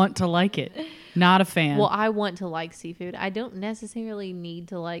don't want to like it. Not a fan. Well, I want to like seafood. I don't necessarily need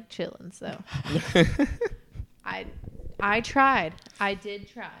to like chitlins though. I tried. I did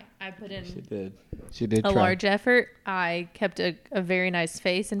try. I put in She did a try. large effort. I kept a very nice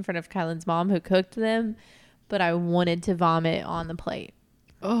face in front of Kylan's mom who cooked them, but I wanted to vomit on the plate.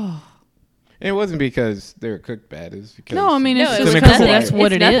 oh. And it wasn't because they were cooked bad. It was because No, I mean, it's it just was an because equivalent. that's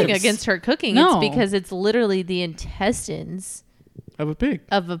what it's it nothing is. against her cooking. No. It's because it's literally the intestines of a pig.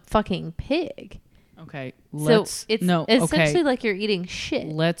 of a fucking pig. Okay. Let's. So it's no. essentially Okay. like you're eating shit.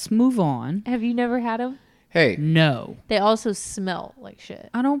 Let's move on. Have you never had them? Hey, No. They also smell like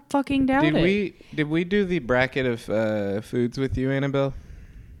shit. I don't fucking doubt did it. we do the bracket of foods with you, Annabelle?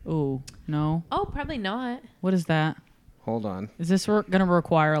 Oh, no. Oh, probably not. What is that? Hold on. Is this going to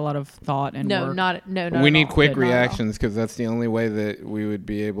require a lot of thought and No, work? not at We need all. quick Not at all. reactions because that's the only way that we would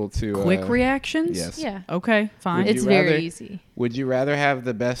be able to. Quick reactions? Yes. Yeah, Okay, fine. Would it's you very rather- easy. Would you rather have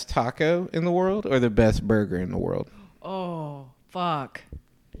the best taco in the world or the best burger in the world? Oh, fuck.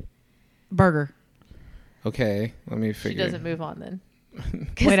 Burger. Okay, let me She figure. doesn't move on then. Wait,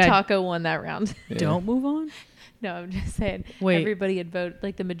 Because I- Taco won that round. Yeah. Don't move on? No, I'm just saying. Wait. Everybody had voted.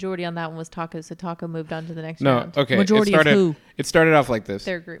 Like the majority on that one was Taco, so Taco moved on to the next No, round. okay. Majority it started, of who? It started off like this.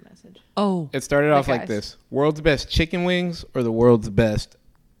 Their group message. Oh. It started The off like guys. this: world's best chicken wings or the world's best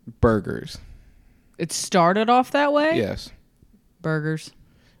burgers. It started off that way? Yes. Burgers.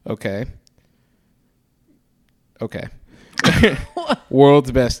 Okay. Okay.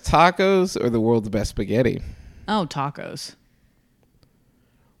 World's best tacos or the world's best spaghetti? Oh, tacos.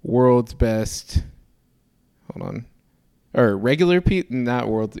 World's best. Hold on. Or regular pizza? Not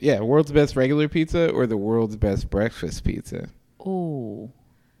world's. Yeah, world's best regular pizza or the world's best breakfast pizza? Oh.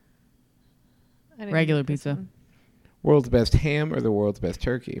 I didn't Regular get this pizza. one. World's best ham or the world's best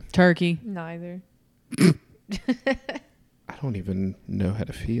turkey? Turkey. Neither. I don't even know how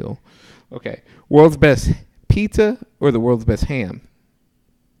to feel. Okay. World's best pizza or the world's best ham?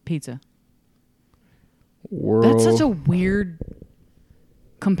 Pizza. World. That's such a weird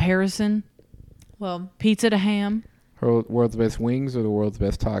comparison. Well, Pizza to ham. World's best wings or the world's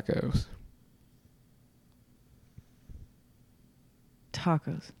best tacos?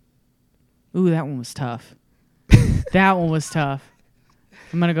 Tacos. Ooh, that one was tough. That one was tough.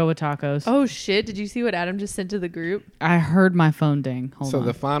 I'm gonna go with tacos. Oh shit! Did you see what Adam just sent to the group? I heard my phone ding. Hold So on.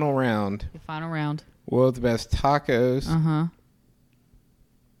 the final round, The final round. world's best tacos Uh-huh.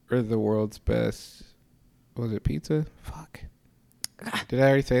 or the world's best, was it pizza? Fuck. Did I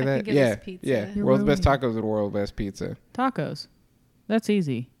already say I that? think it was pizza. Yeah. You're World's best right. tacos or world's best pizza. Tacos. That's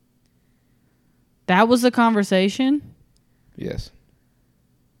easy. That was the conversation? Yes.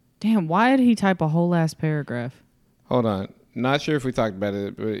 Damn, why did he type a whole ass paragraph? Hold on. Not sure if we talked about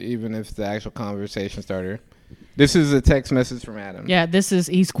it, but even if the actual conversation starter. This is a text message from Adam. Yeah,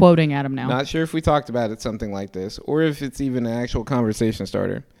 he's quoting Adam now. Not sure if we talked about it, something like this, or if it's even an actual conversation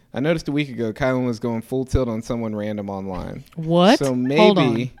starter. I noticed a week ago Kylan was going full tilt on someone random online. What? So Hold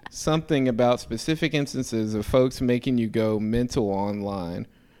on. maybe something about specific instances of folks making you go mental online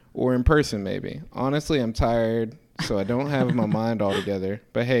or in person maybe. Honestly, I'm tired, so I don't have my mind all together.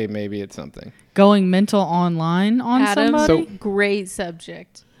 But hey, maybe it's something. Going mental online on Adam, somebody? great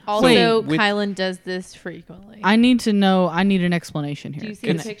subject. Also, with- Kylan does this frequently. I need to know. I need an explanation here. Do you see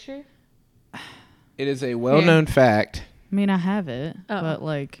Can the I- picture? It is a well-known fact. I mean, I have it, Oh. but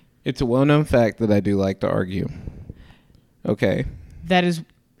like It's a well-known fact that I do like to argue. Okay. that is.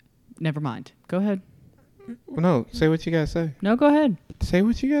 Never mind. Go ahead. Well, no, say what you gotta say. No, go ahead. Say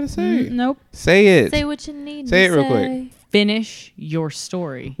what you gotta say. Nope. Say it. Say what you need. Say to it real quick. Finish your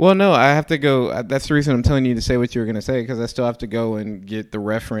story. Well, no, I have to go. That's the reason I'm telling you to say what you were going to say, because I still have to go and get the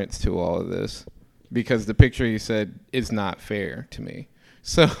reference to all of this, because the picture you said is not fair to me.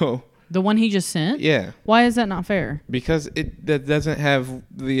 So, The one he just sent. yeah, Why is that not fair? because that doesn't have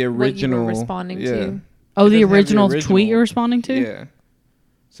the What you original. were responding yeah. to. Oh, It the doesn't have the original original. tweet you're responding to. Yeah.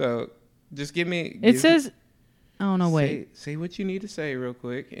 So, just give me. It says. Oh no! Wait. Say what you need to say real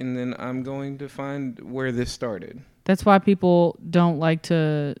quick, and then I'm going to find where this started. That's why people don't like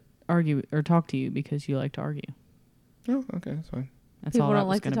to argue or talk to you, because you like to argue. Oh, okay, that's fine. That's People all that don't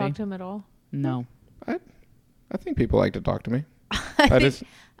was like to gonna talk be. to him at all. No. I think people like to talk to me. I just- think,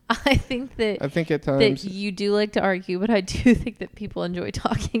 I think that I think at that times. you do like to argue, but I do think that people enjoy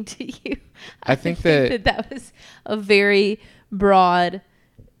talking to you. I think that- that was a very broad,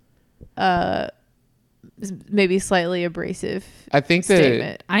 maybe slightly abrasive I think that.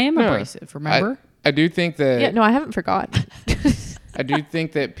 statement. I am No, abrasive. Remember? I do think that. Yeah, no, I haven't forgotten. I do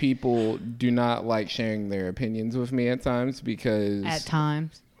think that people do not like sharing their opinions with me at times because At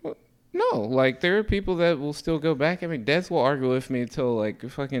times. no, like there are people that will still go back. I mean, Des will argue with me until like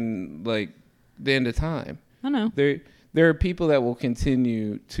fucking like the end of time. I know. There are people that will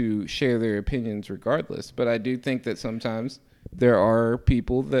continue to share their opinions regardless, but I do think that sometimes there are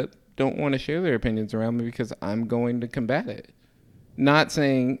people that don't want to share their opinions around me because I'm going to combat it. Not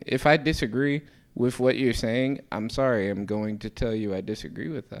saying if I disagree with what you're saying, I'm sorry, I'm going to tell you I disagree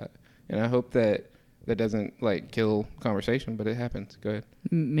with that. And I hope that that doesn't like kill conversation, but it happens. Go ahead.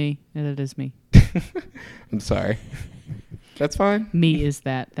 Me. That is me. I'm sorry. That's fine. Me is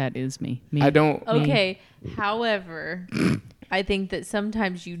that. That is me. Me. I don't. Okay. However, I think that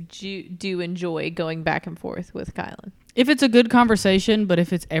sometimes you do enjoy going back and forth with Kylan. If it's a good conversation, but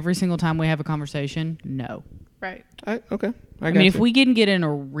if it's every single time we have a conversation, no. Right. Okay. I got mean, if you. we can get in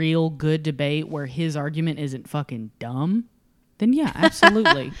a real good debate where his argument isn't fucking dumb, then yeah,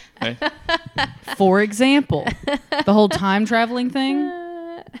 absolutely. Okay. For example, the whole time traveling thing,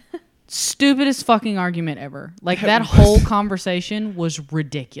 stupidest fucking argument ever. Like that whole conversation was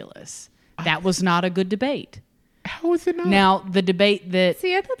ridiculous. That was not a good debate. How is it not? Now, the debate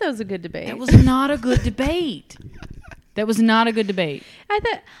See, I thought that was a good debate. that was not a good debate. That was not a good debate. I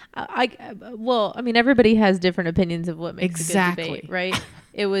thought, well, I mean, everybody has different opinions of what makes Exactly. a good debate, right?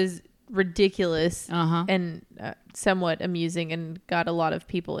 It was ridiculous Uh-huh. and somewhat amusing and got a lot of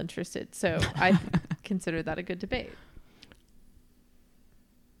people interested. So I consider that a good debate.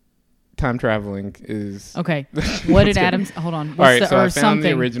 Time traveling is. Okay. What did Let's go. Adams? Hold on. All right, so I found something.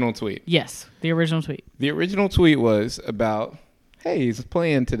 the original tweet. Yes, the original tweet. The original tweet was about, hey, he's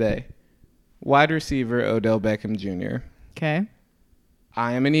playing today. Wide receiver Odell Beckham Jr. Okay.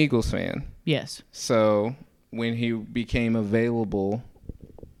 I am an Eagles fan. Yes. So when he became available,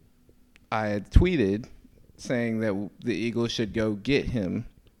 I had tweeted saying that the Eagles should go get him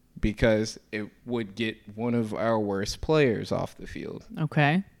because it would get one of our worst players off the field.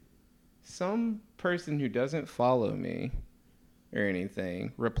 Okay. Some person who doesn't follow me or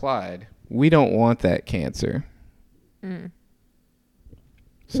anything replied, "We don't want that cancer."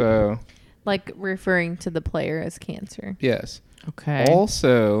 So, Like referring to the player as cancer. yes. Okay.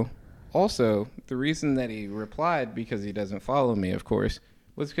 Also, the reason that he replied, because he doesn't follow me, of course,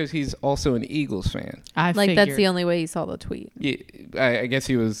 was because he's also an Eagles fan. I Like that's the figured. only way he saw the tweet. Yeah, I guess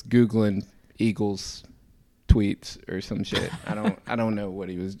he was Googling Eagles tweets or some shit. I don't know what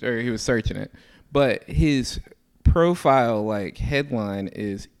he was searching it. But his profile like headline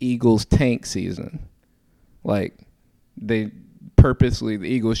is Eagles tank season. Like the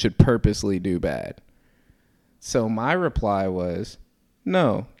Eagles should purposely do bad. So my reply was,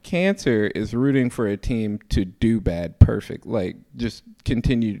 no, Cancer is rooting for a team to do bad perfect, like just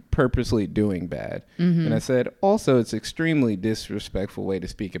continue purposely doing bad. Mm-hmm. And I said, also, it's extremely disrespectful way to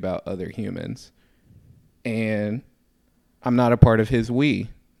speak about other humans. And I'm not a part of his we,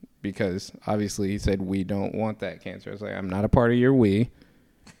 because obviously he said we don't want that, Cancer. I was like, I'm not a part of your we.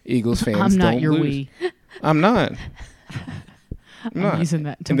 Eagles fans I'm not don't your lose. we. I'm not. I'm not. Using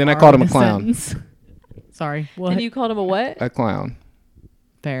that And then I tomorrow called him in a clown. sentence. Sorry. What? And you called him a what? A clown.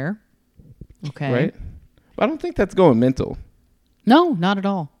 Fair. Okay. Right? But I don't think that's going mental. No, not at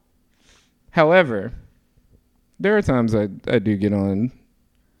all. However, there are times I do get on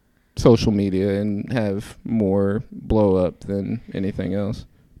social media and have more blow up than anything else.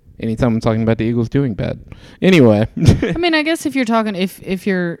 Anytime I'm talking about the Eagles doing bad. Anyway. I mean, I guess if you're talking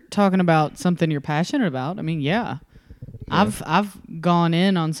about something you're passionate about, I mean, yeah. I've gone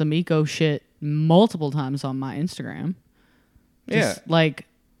in on some eco shit multiple times on my Instagram. Just like,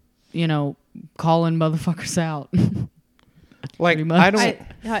 calling motherfuckers out. Like, Pretty much. I don't.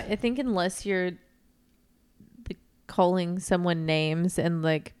 I think unless you're like, calling someone names and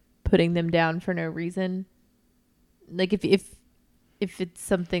like putting them down for no reason, like if it's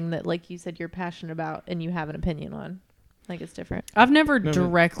something that, like you said, you're passionate about and you have an opinion on, like it's different. I've never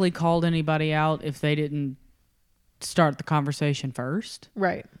directly called anybody out if they didn't start the conversation first.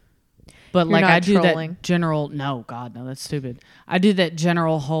 Right. But You're like not I do trolling. that general, no, God, no, that's stupid. I do that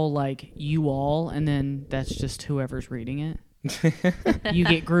general whole like you all, and then that's just whoever's reading it. You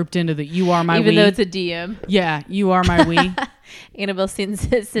get grouped into the you are my Even we. though it's a DM. Yeah, you are my we. Annabelle sends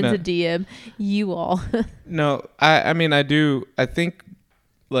No. a DM. You all. No, I mean, I do. I think,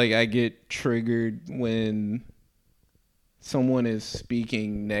 like, I get triggered when someone is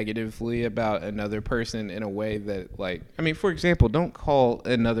speaking negatively about another person in a way that, like, I mean, for example, don't call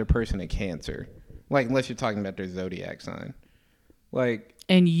another person a Cancer. Like, unless you're talking about their zodiac sign. Like,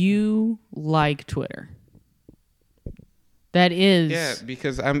 And you like Twitter. That is. yeah,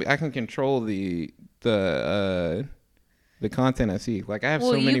 because I can control the content I see. Like, I have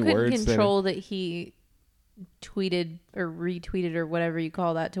so many you could words control that he tweeted or retweeted or whatever you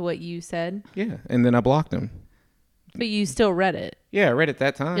call that to what you said, yeah, and then I blocked them. but you still read it. Yeah, I read it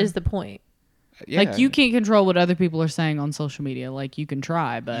that time. Is the point? Yeah. Like you can't control what other people are saying on social media. Like you can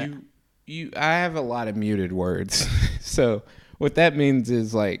try, but I have a lot of muted words. So what that means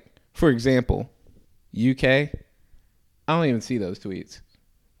is, like, for example, UK, I don't even see those tweets.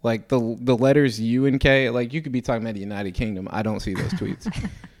 Like the letters U and K, like you could be talking about the United Kingdom. I don't see those tweets.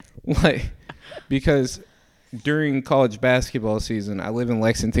 Like, because during college basketball season, I live in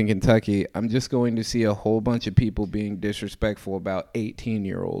Lexington, Kentucky. I'm just going to see a whole bunch of people being disrespectful about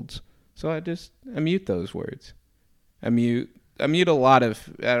 18-year-olds. So I mute those words. I mute a lot of,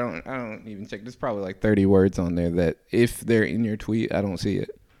 I don't even check. There's probably like 30 words on there that if they're in your tweet, I don't see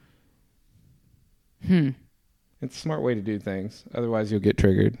it. It's a smart way to do things. Otherwise, you'll get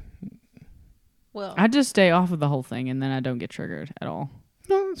triggered. Well, I just stay off of the whole thing, and then I don't get triggered at all.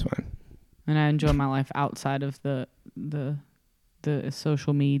 No, that's fine. And I enjoy my life outside of the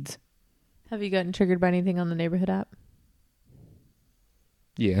social meds. have you gotten triggered by anything on the neighborhood app?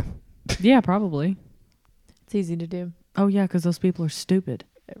 Yeah. Yeah, probably. It's easy to do. Oh yeah, because those people are stupid.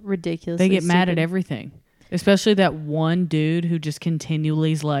 Ridiculous. They get mad at everything, especially that one dude who just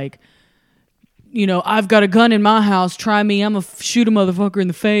continually is like, I've got a gun in my house. Try me. I'm gonna shoot a motherfucker in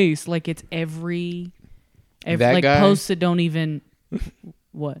the face. Like it's every That like guy? posts that don't even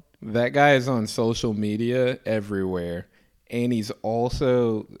what. That guy is on social media everywhere. And he's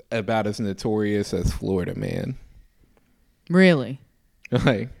also about as notorious as Florida Man. Really?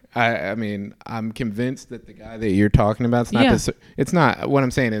 Like, I mean, I'm convinced that the guy that you're talking about, it's not Yeah. it's not, what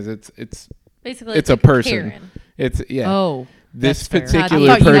I'm saying is it's Basically, it's a like person. Karen. It's, yeah. Oh, This that's fair. particular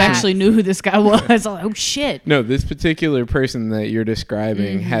I thought you person. actually knew who this guy was. I was like, oh shit. No, this particular person that you're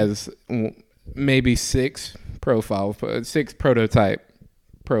describing Mm-hmm. has maybe six prototype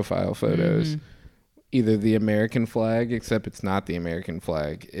profile photos. Mm-hmm. Either the American flag, except it's not the American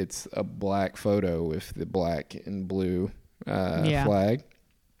flag. It's a black photo with the black and blue flag.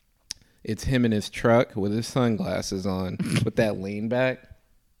 It's him in his truck with his sunglasses on with that lean back.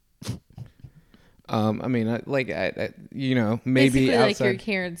 I mean, maybe Basically, like your outside.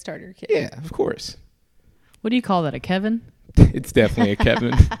 Karen starter kit. Yeah, of course. What do you call that? A Kevin? It's definitely a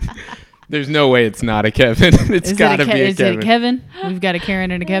Kevin. There's no way it's not a Kevin. It's got to be a Is Kevin. it a Kevin? We've got a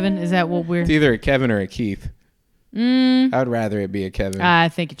Karen and a Kevin. Is that what we're? It's either a Kevin or a Keith. I'd rather it be a Kevin. I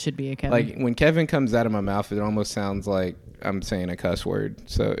think it should be a Kevin. Like when Kevin comes out of my mouth, it almost sounds like I'm saying a cuss word.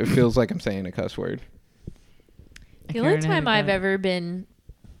 So it feels like I'm saying a cuss word. The only time I've ever been,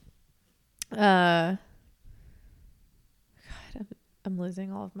 God, I'm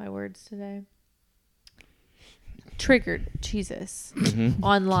losing all of my words today. Triggered, Jesus,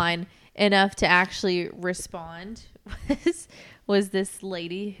 online enough to actually respond was this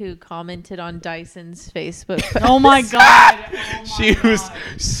lady who commented on Dyson's Facebook post. Oh my God. She was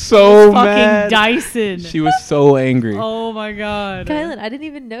so Fucking mad. Dyson. She was so angry. Oh my God. Kylan, I didn't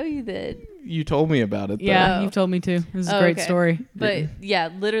even know you then. You told me about it. Though. Yeah, Oh. you've told me too. This is a Oh, great okay. story. But yeah,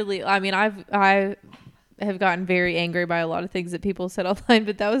 literally, I mean, I have gotten very angry by a lot of things that people said online,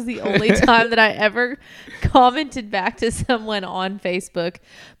 but that was the only time that I ever commented back to someone on Facebook,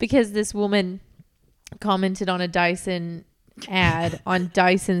 because this woman commented on a Dyson ad on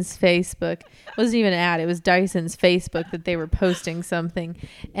Dyson's Facebook. It wasn't even an ad, it was Dyson's Facebook that they were posting something,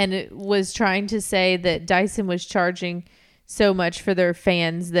 and it was trying to say that Dyson was charging so much for their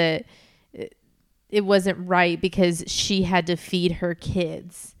fans that it wasn't right because she had to feed her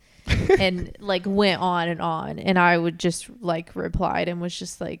kids. And like went on, and I would just like replied and was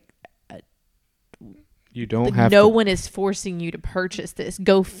just like, You don't have no to. one is forcing you to purchase this.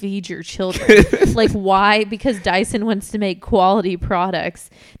 Go feed your children. Like, why? Because Dyson wants to make quality products.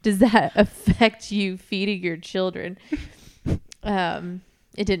 Does that affect you feeding your children? It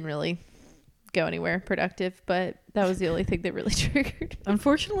didn't really go anywhere productive, but that was the only thing that really triggered.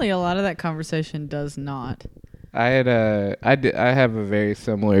 Unfortunately, a lot of that conversation does not. I have a very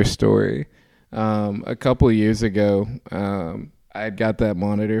similar story. A couple of years ago, I got that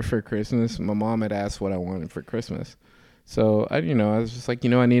monitor for Christmas. My mom had asked what I wanted for Christmas. So I was just like,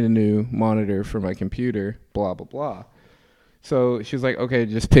 I need a new monitor for my computer, blah, blah, blah. So she was like, okay,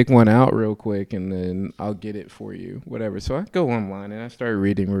 just pick one out real quick and then I'll get it for you, whatever. So I go online and I started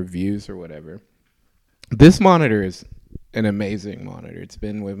reading reviews or whatever. This monitor is an amazing monitor. It's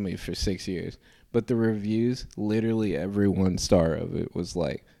been with me for 6 years. But the reviews, literally every 1 star of it was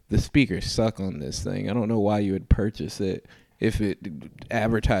like, the speakers suck on this thing. I don't know why you would purchase it if it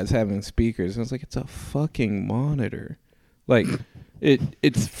advertised having speakers. And I was like, it's a fucking monitor. Like,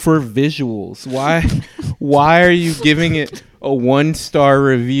 it's for visuals. Why are you giving it a 1-star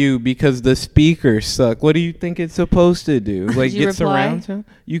review because the speakers suck? What do you think it's supposed to do? Like, Did you get surround sound?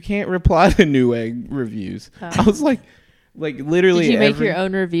 You can't reply to Newegg reviews. I was like literally. Did you make your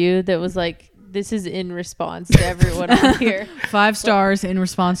own review that was like, this is in response to everyone on here? 5 stars in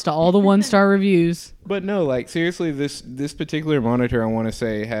response to all the 1-star reviews. But no, like seriously, this particular monitor I want to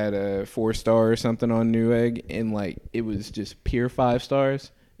say had a 4-star or something on Newegg, and like it was just pure 5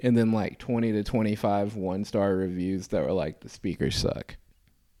 stars, and then like 20 to 25 1-star reviews that were like the speakers suck.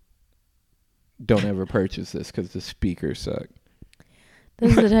 Don't ever purchase this because the speakers suck.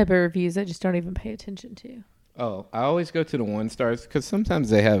 Those are the type of reviews I just don't even pay attention to. Oh, I always go to the 1 stars because sometimes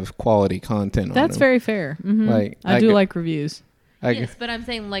they have quality content on them. That's very fair. Mm-hmm. Like, I do like reviews. Yes, but I'm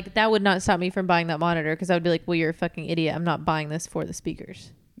saying like that would not stop me from buying that monitor, because I would be like, well, you're a fucking idiot. I'm not buying this for the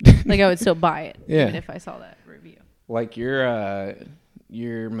speakers. Like I would still buy it, Yeah. even if I saw that review. Like your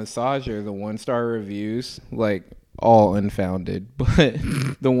massager, the 1-star reviews, like all unfounded, but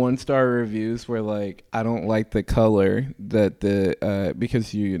the 1-star reviews were like, I don't like the color that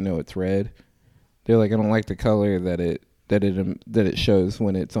because it's red. They're like, I don't like the color that it shows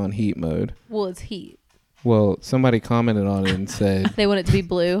when it's on heat mode. Well, it's heat. Well, somebody commented on it and said They want it to be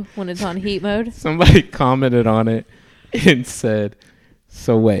blue when it's on heat mode. somebody commented on it and said,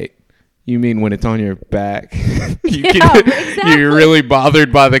 so wait, you mean when it's on your back? Exactly. You're really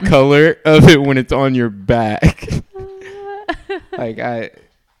bothered by the color of it when it's on your back.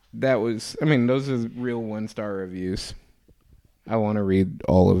 Those are real 1-star reviews. I want to read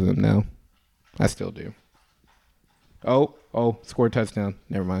all of them now. I still do. Oh, scored touchdown.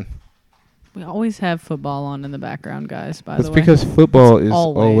 Never mind. We always have football on in the background, guys, by That's the way. because football is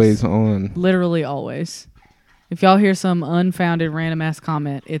always. always on. Literally always. If y'all hear some unfounded random ass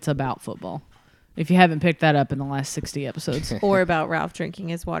comment, it's about football. If you haven't picked that up in the last 60 episodes. Or about Ralph drinking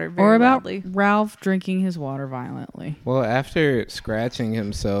his water very Or about loudly. Ralph drinking his water violently. Well, after scratching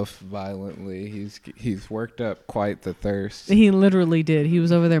himself violently, he's worked up quite the thirst. He literally did. He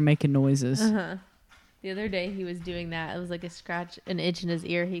was over there making noises. Uh-huh. The other day he was doing that. It was like an itch in his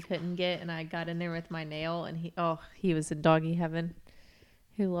ear he couldn't get, and I got in there with my nail, and he was in doggy heaven.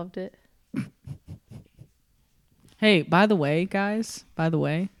 He loved it. Hey, by the way, guys,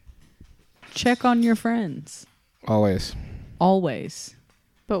 check on your friends. Always. Always.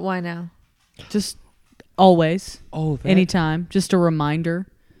 But why now? Just always. Oh, Anytime. Just a reminder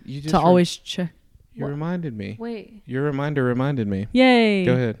to always check. You reminded me. Wait. Your reminder reminded me. Yay.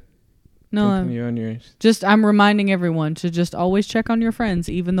 Go ahead. No, Continue on yours. I'm reminding everyone to just always check on your friends,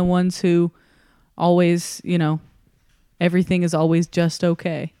 even the ones who always, everything is always just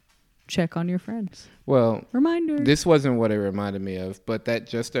okay. Check on your friends. Well, Reminder. this wasn't what it reminded me of, but that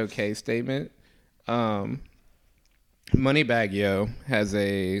just okay statement. Moneybagg Yo has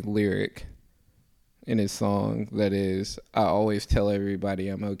a lyric in his song that is, I always tell everybody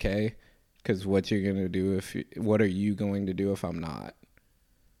I'm okay, because what are you going to do if I'm not?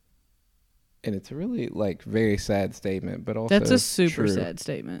 And it's a really very sad statement, but also That's a super true. sad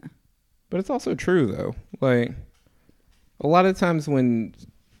statement. But it's also true though. Like a lot of times when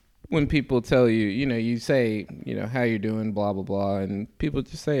people tell you, you say, how you doing, blah blah blah, and people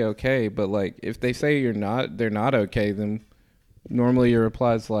just say okay, but if they say they're not okay, then normally your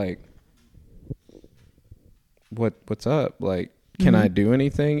reply is what's up? Can I do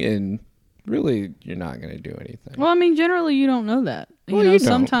anything? And really, you're not going to do anything. Well, I mean, generally you don't know that. Well, you don't.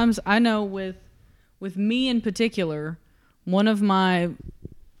 Sometimes I know with me in particular, one of my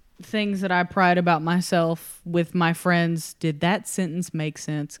things that I pride about myself with my friends, did that sentence make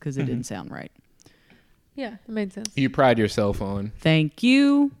sense? Because it didn't sound right. Yeah, it made sense. You pride yourself on. Thank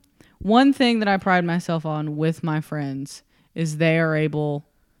you. One thing that I pride myself on with my friends is they are able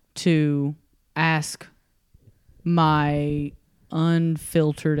to ask my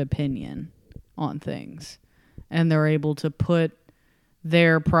unfiltered opinion on things. And they're able to put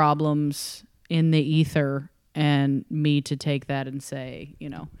their problems in the ether and me to take that and say,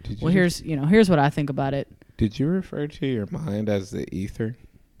 here's what I think about it. Did you refer to your mind as the ether?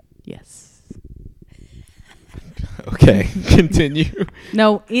 Yes. Okay, continue.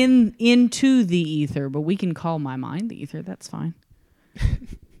 No, into the ether, but we can call my mind the ether. That's fine.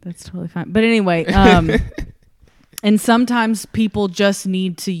 That's totally fine. But anyway, and sometimes people just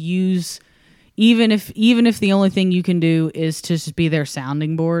need to use, even if the only thing you can do is to just be their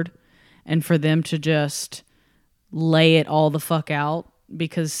sounding board, and for them to just lay it all the fuck out,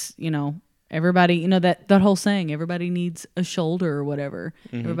 because everybody, that whole saying, everybody needs a shoulder or whatever.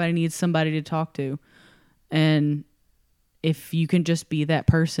 Mm-hmm. Everybody needs somebody to talk to, and if you can just be that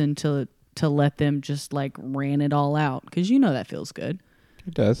person to let them just ran it all out, because that feels good.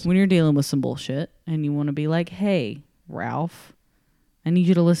 It does. When you're dealing with some bullshit and you want to be like, hey, Ralph, I need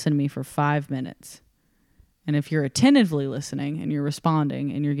you to listen to me for 5 minutes. And if you're attentively listening and you're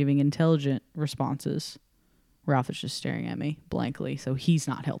responding and you're giving intelligent responses, Ralph is just staring at me blankly, so he's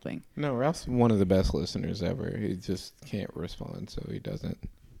not helping. No, Ralph's one of the best listeners ever. He just can't respond, so he doesn't.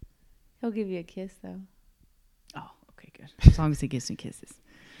 He'll give you a kiss, though. Oh, okay, good. As long as he gives me kisses.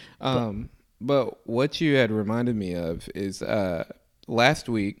 But what you had reminded me of is last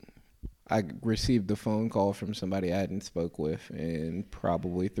week I received a phone call from somebody I hadn't spoke with in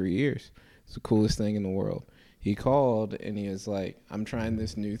probably 3 years. It's the coolest thing in the world. He called and he was like, I'm trying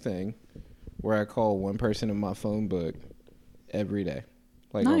this new thing where I call one person in my phone book every day,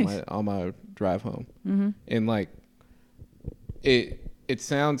 nice. on my drive home. Mm-hmm. And it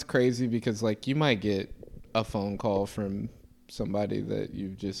sounds crazy because you might get a phone call from somebody that you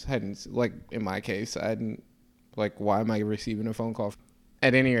just hadn't, in my case, I hadn't, why am I receiving a phone call?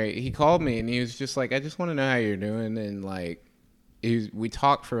 At any rate, he called me and he was just like, I just want to know how you're doing. And we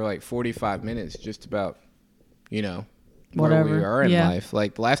talked for 45 minutes just about, where we are in life.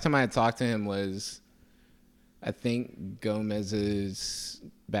 The last time I had talked to him was, I think, Gomez's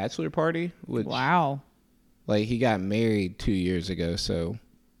bachelor party. Which, wow. He got married 2 years ago. So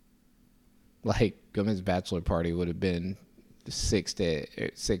Gomez's bachelor party would have been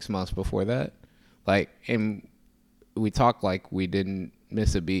 6 months before that. And we talked we didn't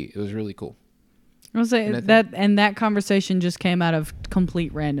miss a beat. It was really cool. I was saying that conversation just came out of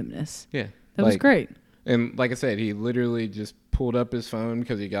complete randomness. Yeah. That was great. And like I said, he literally just pulled up his phone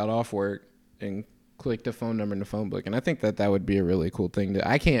because he got off work and clicked a phone number in the phone book. And I think that would be a really cool thing.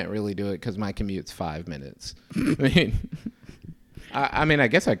 I can't really do it because my commute's 5 minutes. I mean, I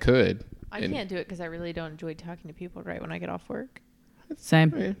guess I could. I can't do it because I really don't enjoy talking to people right when I get off work.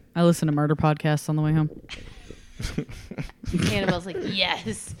 Same. Yeah. I listen to murder podcasts on the way home. Annabelle's like,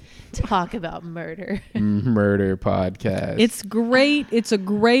 yes, talk about murder. Murder podcast. It's great. It's a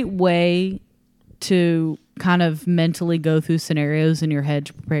great way to kind of mentally go through scenarios in your head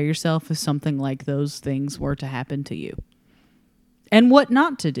to prepare yourself if something like those things were to happen to you. And what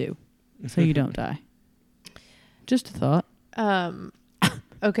not to do so you don't die. Just a thought.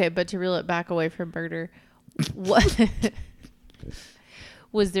 Okay, but to reel it back away from murder, what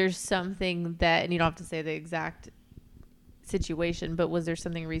was there something that, and you don't have to say the exact situation, but was there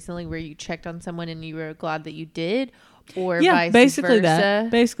something recently where you checked on someone and you were glad that you did, or Yeah, vice basically versa.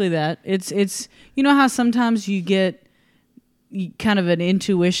 that. Basically that. It's you know how sometimes you get kind of an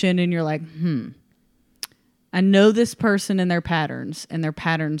intuition and you're like, I know this person and their patterns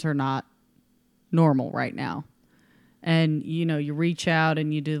are not normal right now. And you know, you reach out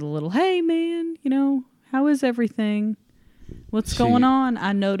and you do the little, hey man, you know, how is everything? What's going on?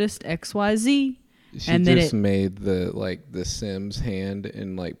 I noticed XYZ. She And then just made the Sims hand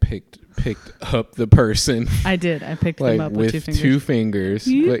and picked up the person I did. I picked like them up with with two fingers.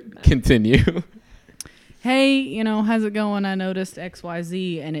 But continue. Hey, you know, how's it going? I noticed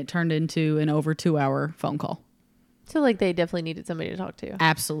XYZ, and it turned into an over 2-hour phone call. So like they definitely needed somebody to talk to.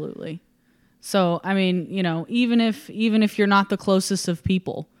 Absolutely. So, I mean, you know, even if you're not the closest of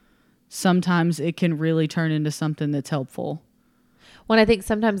people, sometimes it can really turn into something that's helpful. When I think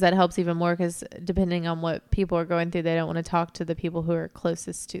sometimes that helps even more because depending on what people are going through, they don't want to talk to the people who are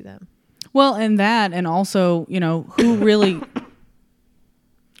closest to them. Well, and that, and also, you know, who really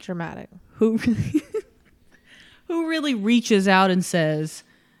Dramatic. who really reaches out and says,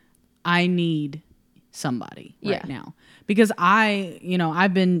 I need somebody right now. Because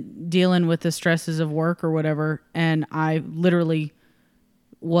I've been dealing with the stresses of work or whatever, and I literally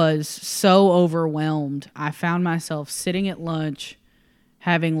was so overwhelmed. I found myself sitting at lunch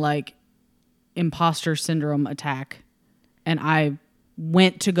having like imposter syndrome attack, and I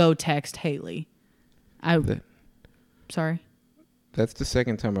went to go text Haley. Sorry. That's the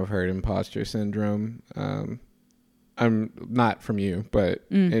second time I've heard imposter syndrome. I'm not from you, but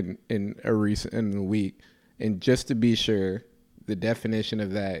in a week. And just to be sure, the definition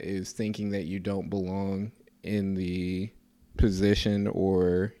of that is thinking that you don't belong in the position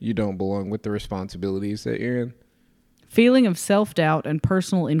or you don't belong with the responsibilities that you're in. Feeling of self-doubt and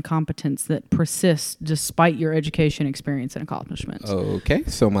personal incompetence that persists despite your education, experience, and accomplishments. Okay,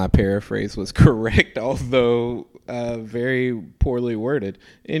 so my paraphrase was correct, although very poorly worded.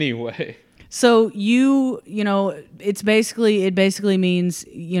 Anyway. So you know, it basically means,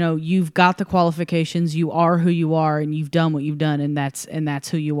 you know, you've got the qualifications, you are who you are, and you've done what you've done, and that's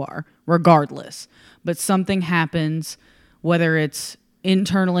who you are, regardless. But something happens, whether it's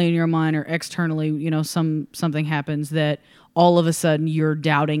internally in your mind or externally, you know, something happens that all of a sudden you're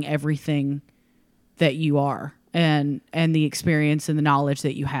doubting everything that you are and the experience and the knowledge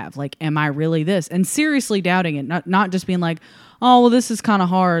that you have. Like, am I really this? And seriously doubting it, not just being like, oh, well, this is kind of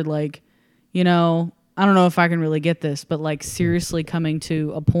hard. Like, you know, I don't know if I can really get this, but like seriously coming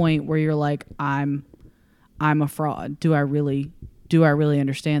to a point where you're like, I'm a fraud. Do I really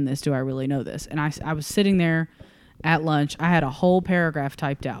understand this? Do I really know this? And I was sitting there at lunch. I had a whole paragraph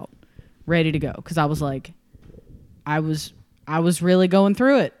typed out, ready to go, because I was like, I was really going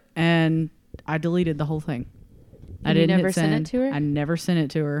through it, and I deleted the whole thing. I didn't never hit send. sent it to her? I never sent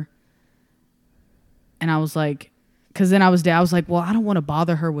it to her. And I was like, because then I was like, well, I don't want to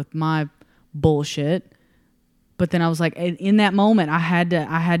bother her with my bullshit. But then I was like, in that moment, I had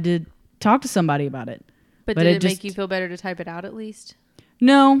to talk to somebody about it. But did it make you feel better to type it out at least?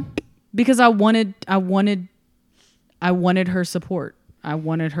 No, because I wanted her support. I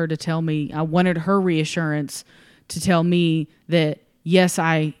wanted her to tell me, I wanted her reassurance to tell me that, yes,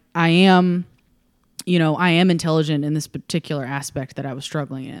 I am, you know, I am intelligent in this particular aspect that I was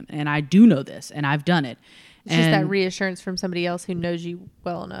struggling in. And I do know this, and I've done it. It's just that reassurance from somebody else who knows you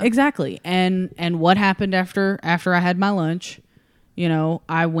well enough. Exactly. And what happened after I had my lunch, you know,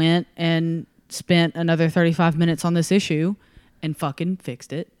 I went and spent another 35 minutes on this issue and fucking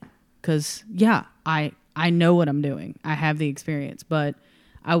fixed it. Because, yeah, I know what I'm doing. I have the experience. But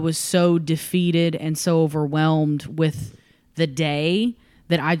I was so defeated and so overwhelmed with the day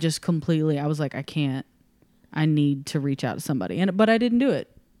that I just completely, I was like, I can't. I need to reach out to somebody. But I didn't do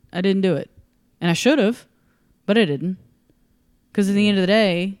it. And I should have, but I didn't. Because at the end of the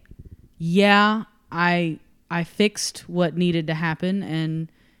day, yeah, I fixed what needed to happen, and,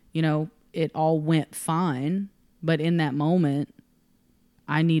 you know, it all went fine. But in that moment,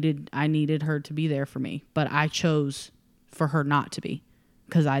 I needed her to be there for me, but I chose for her not to be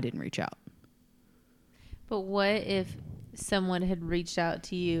because I didn't reach out. But what if someone had reached out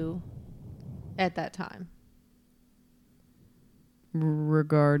to you at that time?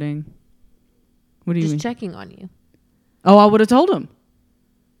 Regarding? What do you mean? Just checking on you. Oh, I would have told him.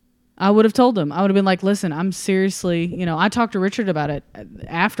 I would have been like, listen, I'm seriously, you know, I talked to Richard about it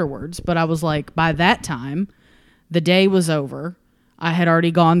afterwards, but I was like, by that time, the day was over. I had already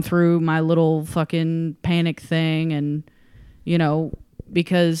gone through my little fucking panic thing, and, you know,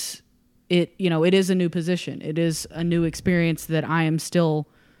 because it is a new position. It is a new experience that I am still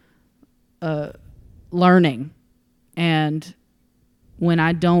learning. And when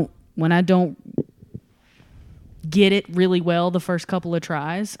I don't get it really well the first couple of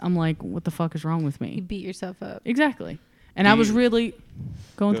tries, I'm like, what the fuck is wrong with You me? beat yourself up. Exactly. And I was really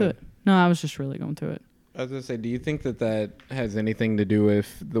going through it. No, I was just really going through it. I was gonna say, do you think that that has anything to do with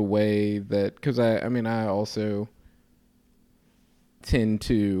the way that? Because I mean, I also tend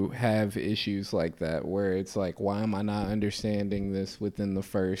to have issues like that where it's like, why am I not understanding this within the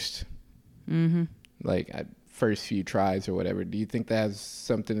first, first few tries or whatever? Do you think that has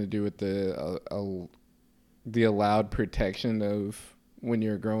something to do with the allowed protection of when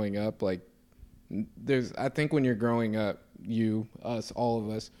you're growing up? Like, I think when you're growing up, you, us, all of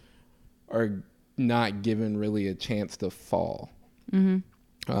us, are not given really a chance to fall.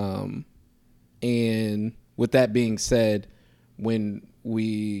 And with that being said, when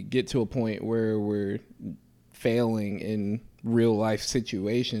we get to a point where we're failing in real life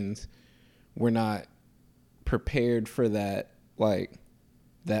situations, we're not prepared for that, like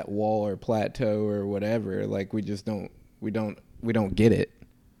that wall or plateau or whatever. Like we just don't get it.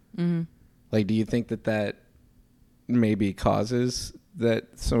 Like, do you think that maybe causes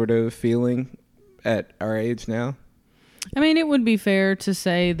that sort of feeling at our age now? I mean, it would be fair to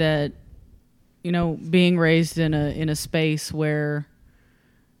say that, you know, being raised in a space where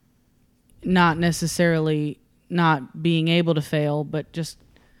not necessarily not being able to fail, but just,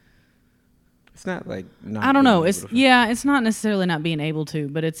 It's not like not I don't being know. able It's to- it's not necessarily not being able to,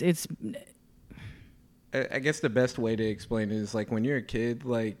 but it's I guess the best way to explain it is like when you're a kid,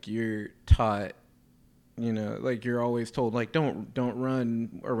 like you're taught, you know, like you're always told, like don't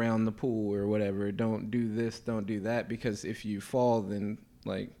run around the pool or whatever. Don't do this, don't do that, because if you fall, then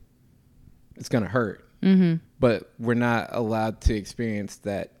like it's gonna hurt. But we're not allowed to experience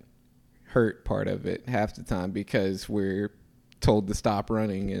that hurt part of it half the time because we're told to stop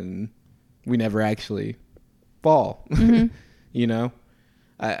running and we never actually fall. You know,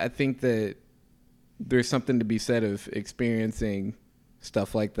 I think that there's something to be said of experiencing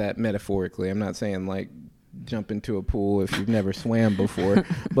stuff like that metaphorically. I'm not saying like jump into a pool if you've never swam before,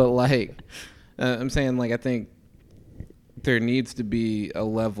 but like I'm saying like I think there needs to be a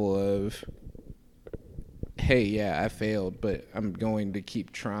level of, hey, yeah, I failed, but I'm going to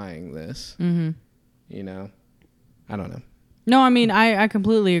keep trying this. You know, I don't know. No, I mean, I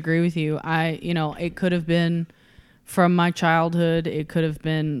completely agree with you. It could have been from my childhood. It could have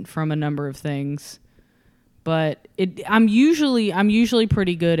been from a number of things. But I'm usually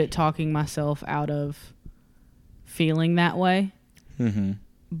pretty good at talking myself out of feeling that way.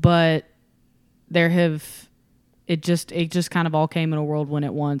 But it just kind of all came in a whirlwind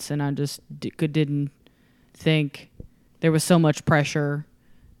at once, and I just didn't think there was so much pressure,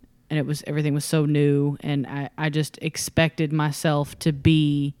 and everything was so new, and I just expected myself to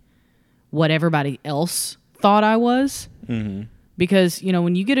be what everybody else thought I was. Because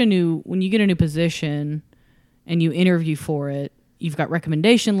when you get a new position and you interview for it, you've got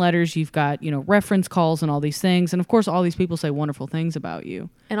recommendation letters, you've got reference calls and all these things, and of course all these people say wonderful things about you.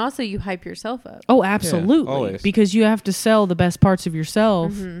 And also you hype yourself up. Oh, absolutely. always. Because you have to sell the best parts of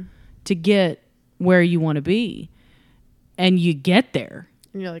yourself to get where you want to be. And you get there.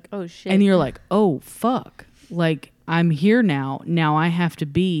 And you're like, oh shit. And you're like, oh, fuck. Like, I'm here now. Now I have to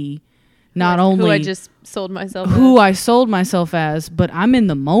be not only who I just sold myself who as. I sold myself as, but I'm in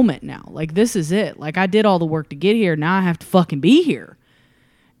the moment now. Like, this is it. Like, I did all the work to get here. Now I have to fucking be here.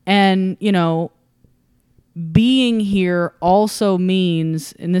 And, being here also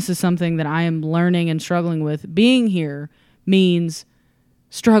means, and this is something that I am learning and struggling with, being here means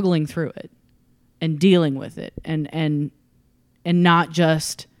struggling through it and dealing with it. And not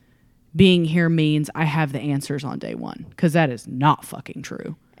just being here means I have the answers on day one, because that is not fucking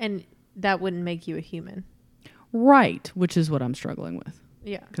true. And that wouldn't make you a human. Right, which is what I'm struggling with,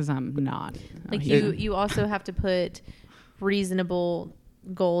 Yeah. because I'm not. a Like human. you also have to put reasonable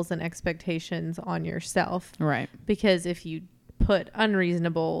goals and expectations on yourself. Right. Because if you put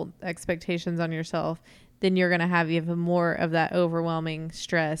unreasonable expectations on yourself, then you're going to have even more of that overwhelming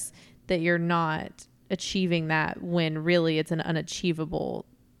stress that you're not achieving that, when really it's an unachievable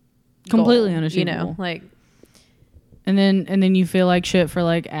Completely goal, unachievable. like And then you feel like shit for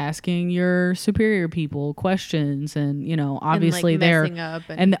like asking your superior people questions, and obviously and, like, they're messing up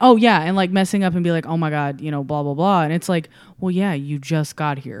and and like messing up and be like, oh my god, blah blah blah, and it's like, well, yeah, you just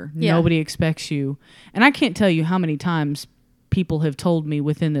got here. Yeah. Nobody expects you, and I can't tell you how many times people have told me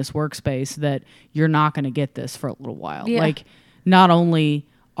within this workspace that you're not going to get this for a little while. Yeah. Like, not only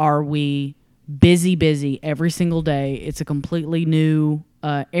are we busy every single day, it's a completely new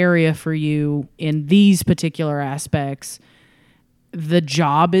area for you in these particular aspects. The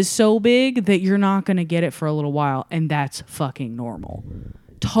job is so big that you're not going to get it for a little while, and that's fucking normal.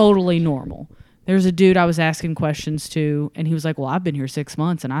 Totally normal. There's a dude I was asking questions to, and he was like, well, I've been here 6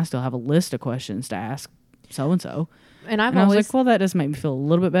 months, and I still have a list of questions to ask so-and-so. And I've And I was always like, well, that does make me feel a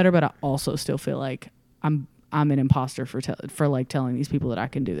little bit better, but I also still feel like I'm an imposter for like telling these people that I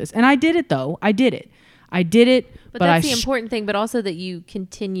can do this. And I did it, though. I did it. But that's the important thing, but also that you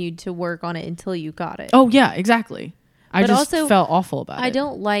continued to work on it until you got it. Oh, yeah, exactly. I But just also, felt awful about it. I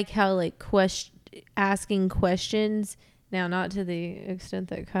don't like how like asking questions. Now, not to the extent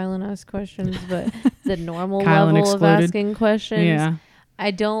that Kylan asks questions, but the normal Kylan level of excluded. asking questions. Yeah.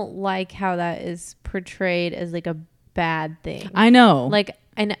 I don't like how that is portrayed as like a bad thing. I know. Like,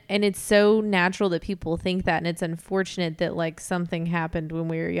 and it's so natural that people think that, and it's unfortunate that like something happened when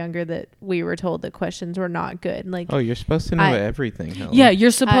we were younger that we were told that questions were not good. Like, Oh, you're supposed to know everything. Helen. yeah,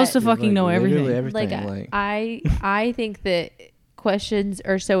 you're supposed to Like, fucking know literally everything. everything. I think that questions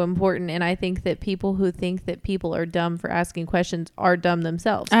are so important, and I think that people who think that people are dumb for asking questions are dumb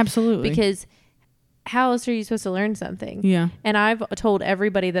themselves. Absolutely. Because how else are you supposed to learn something? Yeah. And I've told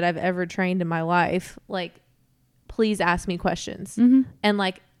everybody that I've ever trained in my life, like, please ask me questions. Mm-hmm. And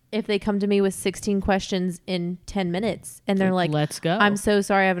like, if they come to me with 16 questions in 10 minutes and they're like, let's go. I'm so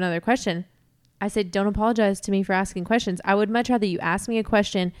sorry, I have another question. I said, don't apologize to me for asking questions. I would much rather you ask me a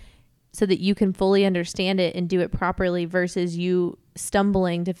question so that you can fully understand it and do it properly versus you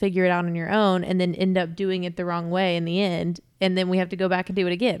stumbling to figure it out on your own and then end up doing it the wrong way in the end. And then we have to go back and do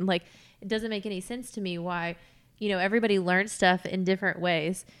it again. Like, it doesn't make any sense to me why, everybody learns stuff in different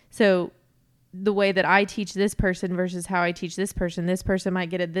ways. So the way that I teach this person versus how I teach this person might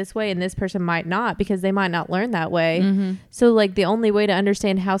get it this way and this person might not, because they might not learn that way. Mm-hmm. So like, the only way to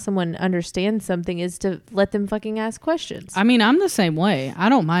understand how someone understands something is to let them fucking ask questions. I mean, I'm the same way. I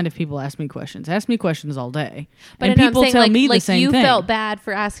don't mind if people ask me questions. Ask me questions all day. But and people tell me the like same you thing. felt bad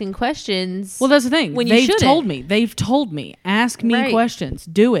for asking questions. Well, that's the thing. When you They've shouldn't. told me. They've told me. Ask me Right. questions.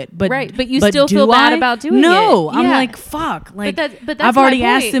 Do it. But But you still do feel bad I? about doing No. it. I'm Yeah. like, fuck. Like, that's I've my already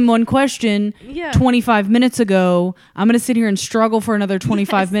asked point. them one question Yeah. 25 minutes ago. I'm going to sit here and struggle for another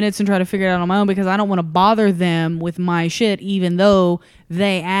 25 minutes and try to figure it out on my own because I don't want to bother them with my shit, even though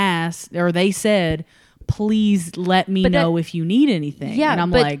they asked or they said, please let me But that- know if you need anything. Yeah, and I'm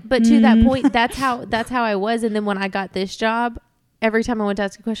but like, but to that point, that's how I was. And then when I got this job, every time I went to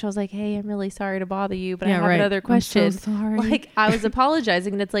ask a question, I was like, "Hey, I'm really sorry to bother you, but I Yeah, have right. another I'm so question." sorry. Like, I was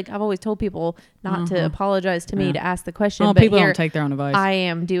apologizing, and it's like I've always told people not to apologize to me Yeah. to ask the question. oh, but people here, don't take their own advice. I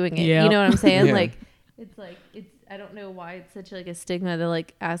am doing it. Yep. You know what I'm saying? Yeah. Like, it's I don't know why it's such like a stigma that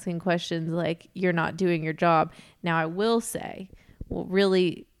like asking questions like you're not doing your job. Now I will say, well,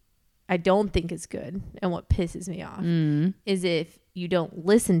 really, I don't think it's good, and what pisses me off is if you don't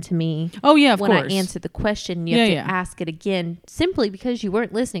listen to me. Oh, yeah, of when course. I answer the question, you have to ask it again, simply because you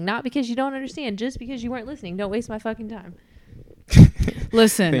weren't listening, not because you don't understand, just because you weren't listening. Don't waste my fucking time.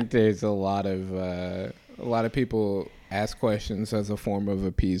 Listen, I think there's a lot of people ask questions as a form of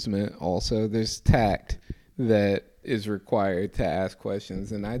appeasement. Also, there's tact that is required to ask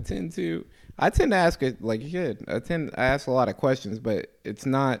questions, and I tend to ask it like you should. I ask a lot of questions, but it's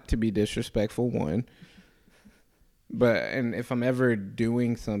not to be disrespectful. One, and if I'm ever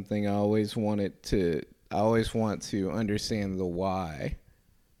doing something, I always want to understand the why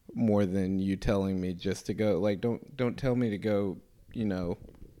more than you telling me just to go. Like, don't tell me to go,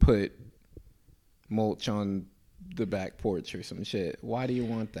 put mulch on the back porch or some shit. Why do you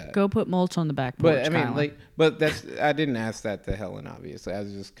want that? go put mulch on the back porch. But I mean, Kylan. I didn't ask that to Helen. Obviously, I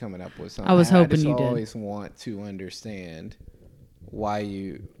was just coming up with something. I was hoping you I did. always want to understand why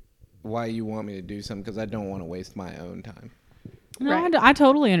you want me to do something, because I don't want to waste my own time. No, Right. I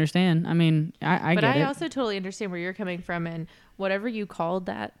totally understand. I mean, I But get I it. also totally understand where you're coming from, and whatever you called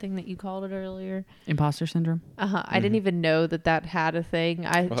that thing that you called it earlier. Imposter syndrome. I didn't even know that had a thing.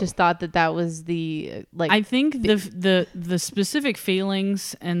 I just thought that was the I think the specific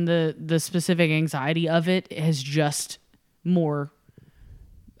feelings and the specific anxiety of it has just more.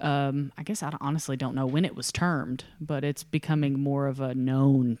 I guess I honestly don't know when it was termed, but it's becoming more of a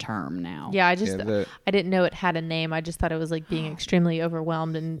known term now. Yeah, I didn't know it had a name. I just thought it was like being extremely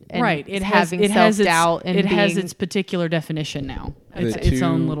overwhelmed and right. It has having it has self-doubt its, and it has being- its particular definition now. The It's its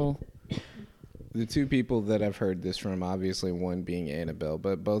own two- little. The two people that I've heard this from, obviously one being Annabelle,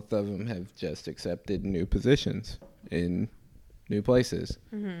 but both of them have just accepted new positions in new places.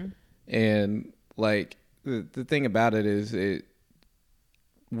 Mm-hmm. And like the thing about it is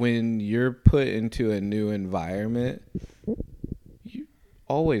when you're put into a new environment, you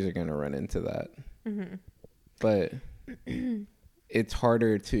always are going to run into that. Mm-hmm. But it's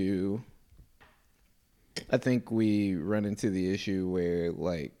harder to, I think we run into the issue where,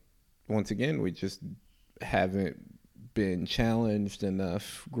 like, once again, we just haven't been challenged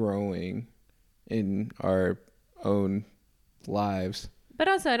enough growing in our own lives. But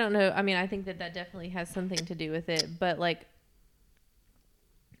also, I don't know. I mean, I think that definitely has something to do with it. But like,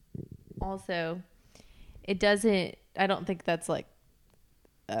 also, it doesn't. I don't think that's like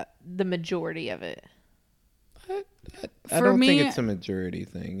the majority of it. I For don't me- think it's a majority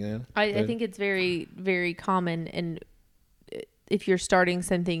thing. Yeah, I think it's very, very common. And if you're starting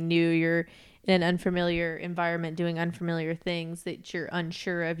something new, you're in an unfamiliar environment doing unfamiliar things that you're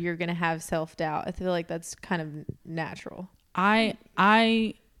unsure of, you're going to have self-doubt. I feel like that's kind of natural. I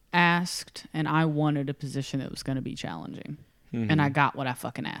asked and I wanted a position that was going to be challenging. And I got what I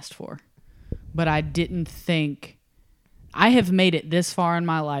fucking asked for. But I didn't think I have made it this far in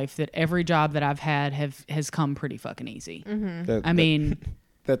my life that every job that I've had has come pretty fucking easy. I mean,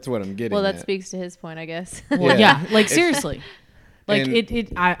 that's what I'm getting. Well, that at. speaks to his point, I guess. well, yeah, like seriously. Like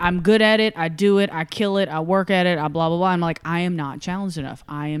And- I'm good at it. I do it. I kill it. I work at it. I blah, blah, blah. I'm like, I am not challenged enough.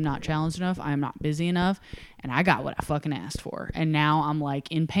 I am not challenged enough. I am not busy enough. And I got what I fucking asked for. And now I'm like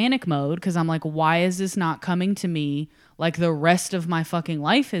in panic mode because I'm like, why is this not coming to me like the rest of my fucking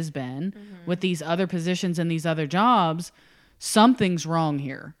life has been with these other positions and these other jobs? Something's wrong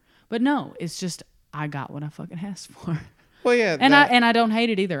here. But no, it's just I got what I fucking asked for. Well, yeah, And I don't hate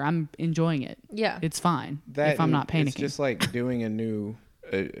it either. I'm enjoying it. Yeah. It's fine that if I'm and not panicking. It's just like doing a new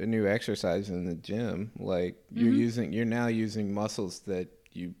exercise in the gym. Like you're now using muscles that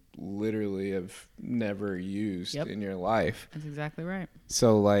you literally have never used Yep. in your life. That's exactly right.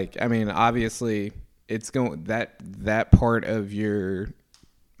 So like, I mean, obviously it's going that part of your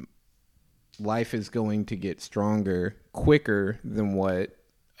life is going to get stronger quicker than what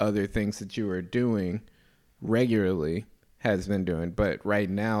other things that you are doing regularly has been doing. But right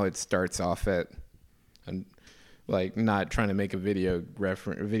now it starts off at like not trying to make a video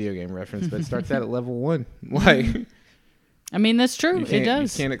game reference, but it starts out at level 1. Like I mean, that's true. It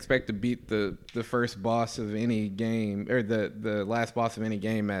does. You can't expect to beat the first boss of any game or the last boss of any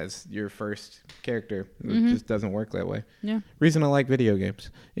game as your first character. It just doesn't work that way. Yeah. Reason I like video games.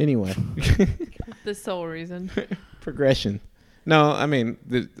 Anyway, The sole reason. progression. No, I mean,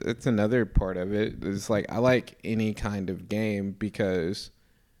 it's another part of it. It's like I like any kind of game because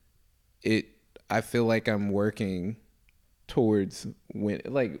I feel like I'm working towards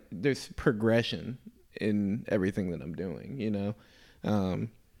like there's progression in everything that I'm doing, you know.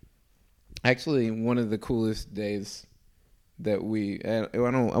 Actually, one of the coolest days that I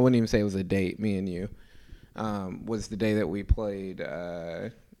wouldn't even say it was a date, me and you, was the day that we played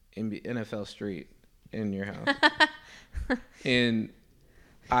NFL Street in your house. And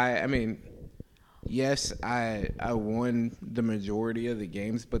I mean, yes, I won the majority of the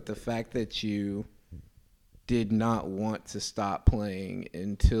games, but the fact that you did not want to stop playing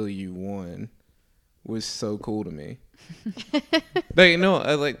until you won was so cool to me. Like, no,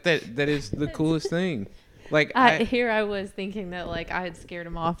 I like that is the coolest thing. Like Here I was thinking that like I had scared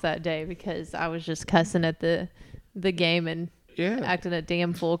him off that day because I was just cussing at the game and acting a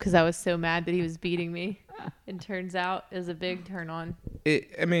damn fool because I was so mad that he was beating me. And turns out it was a big turn on.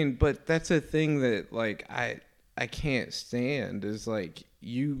 I mean, but that's a thing that like I can't stand is like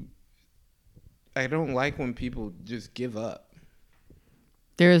I don't like when people just give up.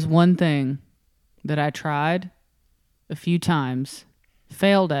 There is one thing that I tried a few times,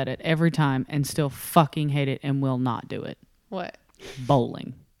 failed at it every time, and still fucking hate it and will not do it. What?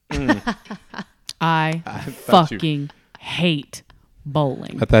 Bowling. I fucking hate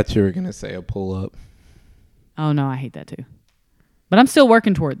bowling. I thought you were gonna say a pull up. Oh no, I hate that too. But I'm still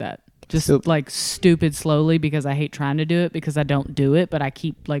working toward that. Just Still- like stupid slowly because I hate trying to do it because I don't do it, but I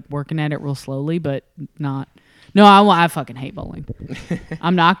keep like working at it real slowly, but not. No, I fucking hate bowling.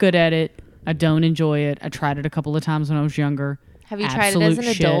 I'm not good at it. I don't enjoy it. I tried it a couple of times when I was younger. Have you tried it as an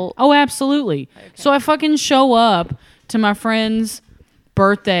adult? Oh, absolutely. So I fucking show up to my friend's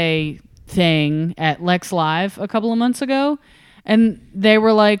birthday thing at Lex Live a couple of months ago. And they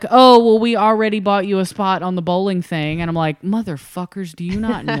were like, oh, well, we already bought you a spot on the bowling thing. And I'm like, motherfuckers, do you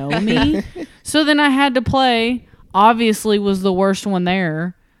not know me? So then I had to play. Obviously was the worst one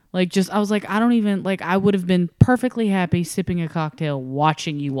there. Like, I was like, I don't even, like, I would have been perfectly happy sipping a cocktail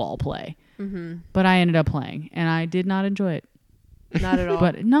watching you all play. Mm-hmm. But I ended up playing. And I did not enjoy it. Not at all.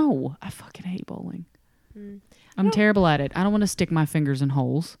 But no, I fucking hate bowling. I'm terrible at it. I don't want to stick my fingers in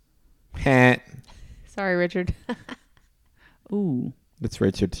holes. Sorry, Richard. Ooh. That's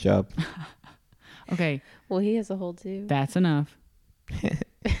Richard's job. Okay, Well, he has a hole too. that's enough.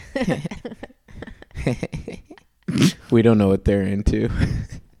 We don't know what they're into.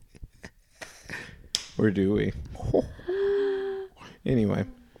 Or do we? Anyway.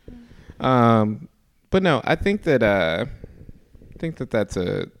 But no, I think that that's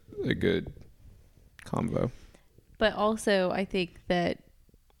a good Combo. But also, I think that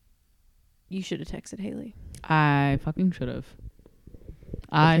you should have texted Haley. I fucking should have.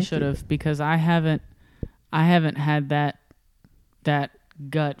 I thank should you. have, because I haven't had that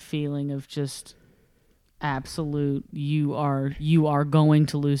gut feeling of just absolute you are going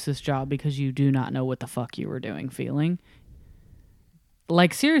to lose this job because you do not know what the fuck you were doing feeling.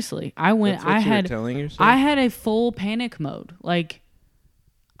 Like, seriously, That's what you were telling yourself? I had a full panic mode. Like,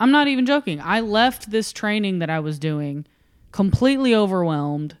 I'm not even joking. I left this training that I was doing completely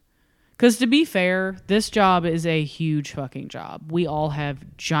overwhelmed. Because to be fair, this job is a huge fucking job. We all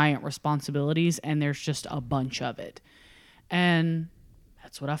have giant responsibilities, and there's just a bunch of it. And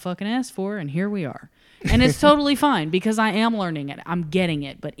that's what I fucking asked for, and here we are. And it's totally fine because I am learning it. I'm getting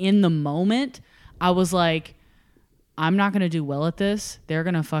it. But in the moment, I was like, I'm not going to do well at this. They're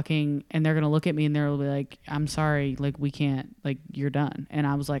going to and they're going to look at me and they'll be like, I'm sorry, like, we can't, like, you're done. And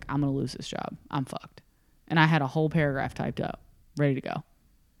I was like, I'm going to lose this job. I'm fucked. And I had a whole paragraph typed up, ready to go.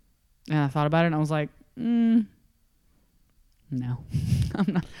 And I thought about it and I was like, no.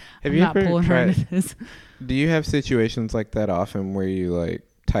 I'm not, Have I'm you not ever pulling her tried- into this. Do you have situations like that often where you like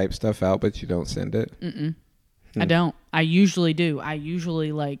type stuff out but you don't send it? Mm-mm. I don't. I usually do. I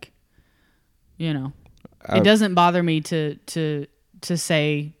usually, like, you know, it doesn't bother me to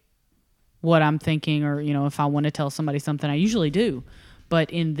say what I'm thinking, or, you know, if I want to tell somebody something, I usually do. But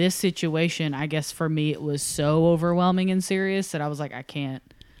in this situation, I guess for me, it was so overwhelming and serious that I was like, I can't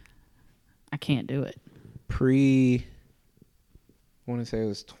do it. I want to say it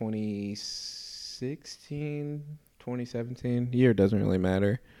was 2016, 2017. Year doesn't really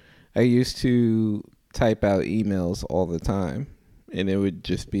matter. I used to type out emails all the time, and it would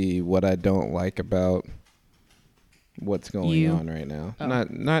just be what I don't like about what's going on right now. Oh.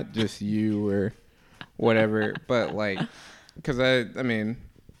 Not just you or whatever, but like, because I mean,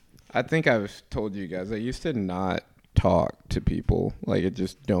 I think I've told you guys I used to not talk to people. Like, I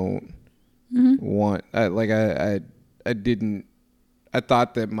just don't want. I didn't. I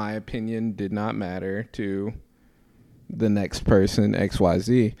thought that my opinion did not matter to the next person,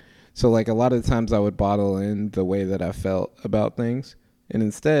 XYZ. So, like, a lot of the times I would bottle in the way that I felt about things. And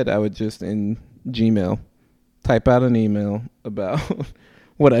instead, I would just, in Gmail, type out an email about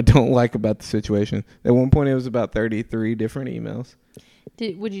what I don't like about the situation. At one point, it was about 33 different emails.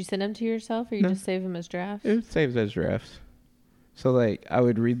 Would you send them to yourself, or you No. just save them as drafts? It saves as drafts. So, like, I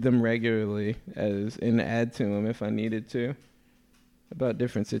would read them regularly and add to them if I needed to about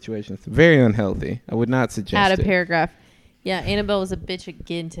different situations. Very unhealthy. I would not suggest Add it. a paragraph. Yeah, Annabelle was a bitch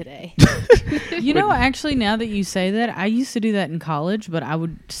again today. You know, actually, now that you say that, I used to do that in college, but I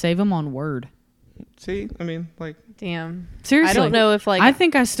would save them on Word. See, I mean, like, Damn. Seriously. I don't know if, like, I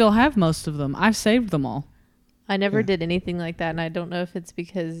think I still have most of them. I've saved them all. I never did anything like that, and I don't know if it's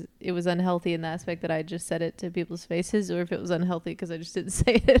because it was unhealthy in the aspect that I just said it to people's faces, or if it was unhealthy because I just didn't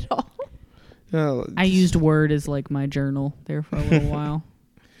say it at all. no, I used Word as, like, my journal there for a little while.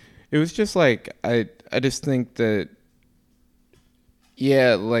 it was just like, I just think that,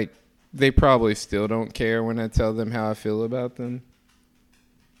 yeah, like, they probably still don't care when I tell them how I feel about them.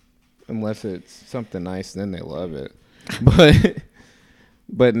 Unless it's something nice, then they love it.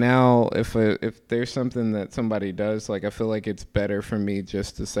 But now, if there's something that somebody does, like, I feel like it's better for me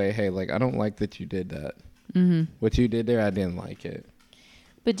just to say, hey, like, I don't like that you did that. Mm-hmm. What you did there, I didn't like it.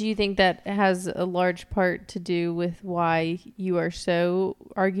 But do you think that has a large part to do with why you are so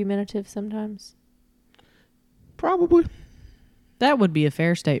argumentative sometimes? Probably. That would be a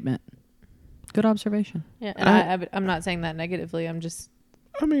fair statement. Good observation. Yeah, and I'm not saying that negatively. I'm just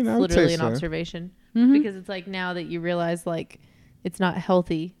I mean, I would literally say an so. observation. Mm-hmm. Because it's like now that you realize, like, it's not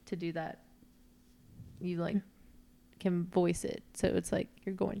healthy to do that, you, like, can voice it. So it's like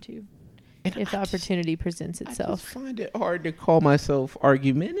you're going to, And if the opportunity presents I itself. just find it hard to call myself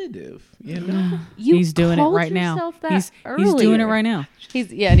argumentative, you know? You He's doing it called right now. yourself that He's doing it earlier. right now. He's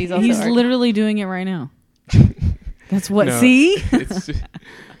and he's also He's argu- literally doing it right now. That's what. No, See? It's just,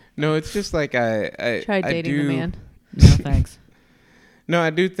 no, it's just like I Try I dating do, the man. No thanks. No, I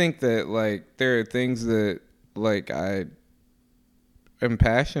do think that, like, there are things that, like, I am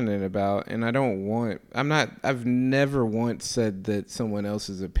passionate about, and I've never once said that someone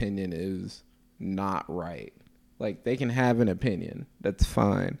else's opinion is not right. Like, they can have an opinion. That's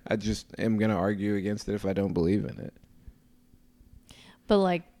fine. I just am going to argue against it if I don't believe in it. But,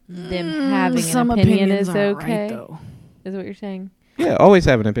 like, them having Some an opinion opinions is aren't okay. right, though. Is what you're saying? Yeah, always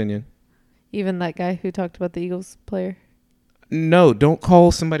have an opinion. Even that guy who talked about the Eagles player. No, don't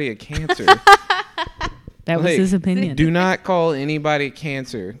call somebody a cancer. That was Like, his opinion. Do not call anybody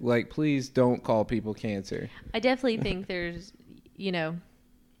cancer. Like, please don't call people cancer. I definitely think there's, you know,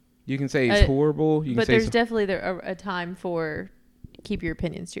 You can say he's horrible. You can But say there's definitely a time for keep your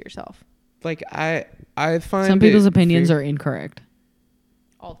opinions to yourself like I find Some people's opinions are incorrect.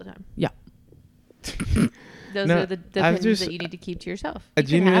 all the time. Yeah. Those No, are the I've opinions just- that you need to keep to yourself. I You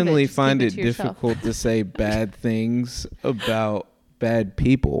can have genuinely just find keep it to yourself. difficult to say bad things about bad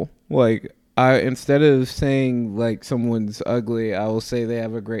people. Like instead of saying like someone's ugly, I will say they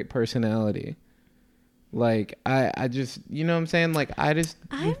have a great personality. Like I just, you know what I'm saying? Like I'm just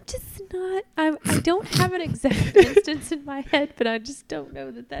not. I don't have an exact instance in my head, but I just don't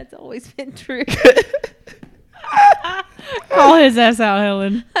know that that's always been true. Call his ass out,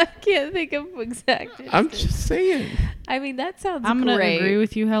 Helen. I can't think of exact. I'm instance. just saying. I mean, that sounds. I'm gonna great. agree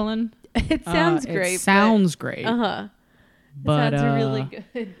with you, Helen. It sounds great. It sounds great, Uh huh. but Sounds really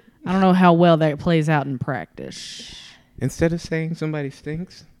good. I don't know how well that plays out in practice. Instead of saying somebody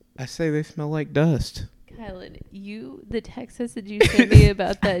stinks, I say they smell like dust. Kylan, the text message you sent me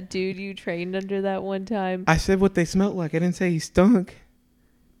about that dude you trained under that one time. I said what they smelled like. I didn't say he stunk.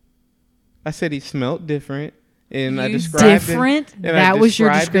 I said he smelled different, and I described Different? and I That was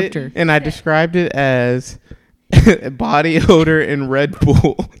your described descriptor. and I described it as body odor and Red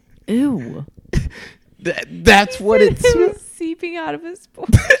Bull. Ew. That's what It it was seeping out of his pores.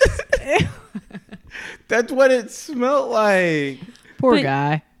 That's what it smelled like. Poor But-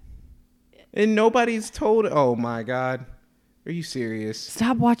 guy. And nobody's told. Oh my God, are you serious?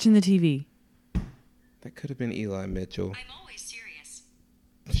 Stop watching the TV. That could have been Eli Mitchell. I'm always serious.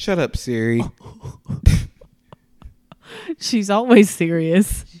 Shut up, Siri. She's always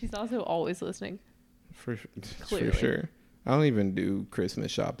serious. She's also always listening. For Clearly. sure. I don't even do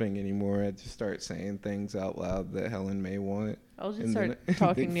Christmas shopping anymore. I just start saying things out loud that Helen may want. I'll just And start then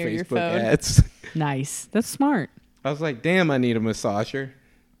talking the near your Facebook phone. ads. Nice. That's smart. I was like, damn, I need a massager.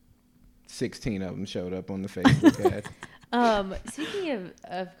 16 of them showed up on the Facebook ad. Speaking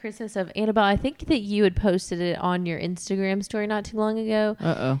of Christmas of Annabelle, I think that you had posted it on your Instagram story not too long ago.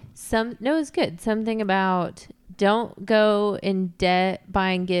 Uh-oh. No, it's good. Something about don't go in debt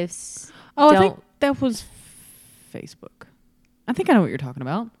buying gifts. Oh, I Don't- think that was Facebook. I think I know what you're talking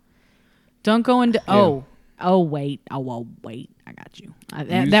about. Don't go into... wait. I got you. Use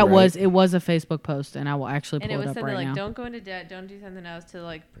That right. was a Facebook post, and I will actually And pull it it was up something right like, now. don't go into debt. Don't do something else to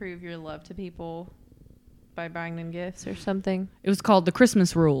like prove your love to people by buying them gifts or something. It was called the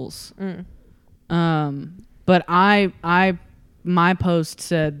Christmas Rules. Mm. But my post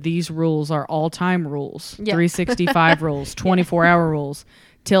said these rules are all-time rules, Yeah. 365 rules, 24-hour rules,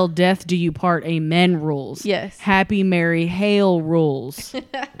 till death do you part, amen rules. Yes. Happy, merry, hail rules.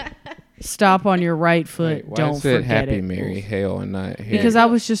 Stop on your right foot. Wait, why don't is it forget Happy it. Mary rules. Hail and not Hail? Because I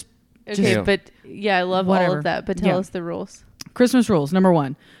was just Okay, Yeah. but yeah, I love all Whatever. of that. But tell Yeah. us the rules. Christmas rules. Number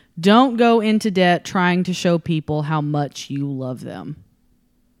 1, don't go into debt trying to show people how much you love them.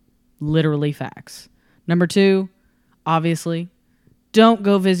 Literally facts. Number 2, obviously, don't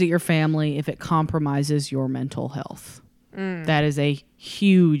go visit your family if it compromises your mental health. That is a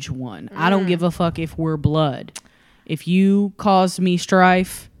huge one. I don't give a fuck if we're blood. If you cause me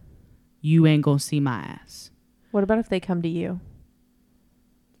strife, you ain't gonna see my ass. What about if they come to you?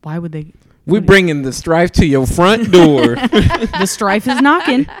 Why would they? We're bringing the strife to your front door. The strife is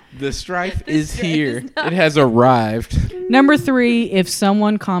knocking. The strife is here. It has arrived. Number 3, if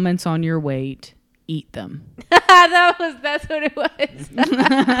someone comments on your weight, eat them. That's what it was.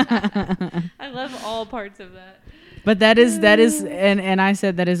 I love all parts of that. But that is and I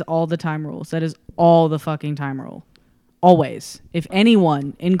said that is all the time rules. That is all the fucking time rule. Always. If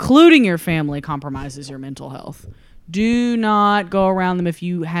anyone, including your family, compromises your mental health, do not go around them if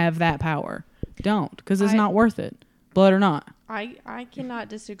you have that power. Don't, because it's not worth it. Blood or not. I cannot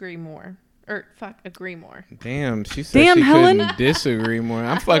disagree more. Agree more. Damn, she said Damn, she Helen. couldn't disagree more.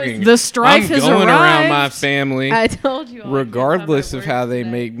 I'm fucking. The strife I'm has going around my arrived. family, I told you. all I can't find regardless my of how words they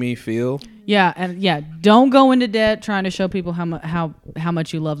today. make me feel. Yeah, and yeah, don't go into debt trying to show people how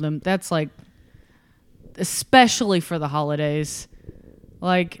much you love them. That's like, especially for the holidays.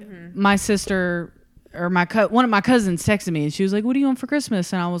 Like my sister or one of my cousins texted me and she was like, "What do you want for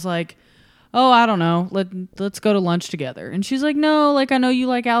Christmas?" And I was like, "Oh, I don't know. Let's go to lunch together." And she's like, "No, like I know you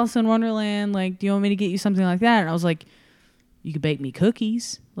like Alice in Wonderland. Like, do you want me to get you something like that?" And I was like, "You could bake me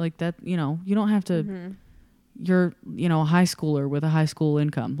cookies like that. You know, you don't have to." You're, a high schooler with a high school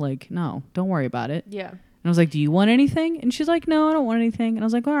income. Like, no, don't worry about it. Yeah. And I was like, "Do you want anything?" And she's like, "No, I don't want anything." And I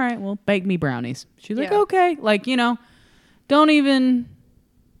was like, "All right, well, bake me brownies." She's like, Yeah. "Okay." Like, don't even,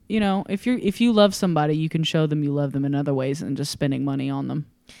 if you love somebody, you can show them you love them in other ways than just spending money on them.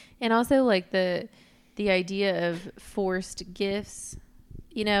 And also like the idea of forced gifts,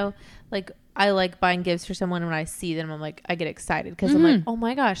 like I like buying gifts for someone when I see them. I'm like, I get excited because I'm like, oh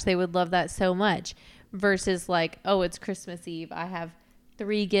my gosh, they would love that so much. Versus like, oh, it's Christmas Eve. I have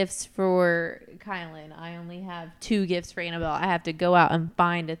 3 gifts for Kylan. I only have 2 gifts for Annabelle. I have to go out and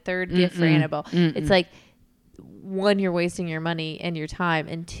find a 3rd gift for Annabelle. It's like, 1, you're wasting your money and your time,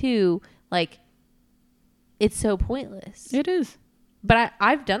 and 2, like, it's so pointless. It is. But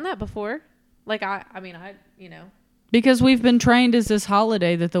I've done that before. Like, I mean, you know. Because we've been trained as this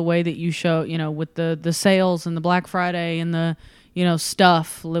holiday that the way that you show, you know, with the sales and the Black Friday and the, you know,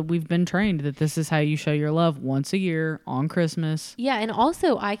 stuff, we've been trained that this is how you show your love once a year on Christmas. Yeah, and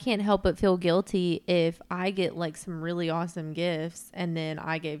also I can't help but feel guilty if I get like some really awesome gifts and then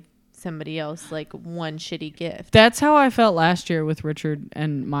I gave somebody else like one shitty gift. That's how I felt last year with Richard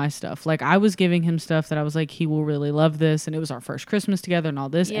and my stuff. Like I was giving him stuff that I was like, he will really love this, and it was our first Christmas together and all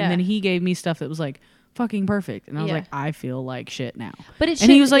this, Yeah. and then he gave me stuff that was like fucking perfect, and I was Yeah. like, I feel like shit now. But it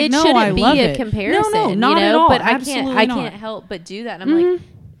And he was like, it no, shouldn't I be love a it. comparison. No, not you know? at all. But Absolutely I not. can't help but do that. And I'm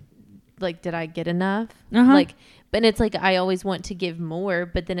like, did I get enough? Uh-huh. Like, but it's like I always want to give more,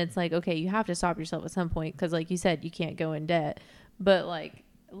 but then it's like, okay, you have to stop yourself at some point because, like you said, you can't go in debt. But like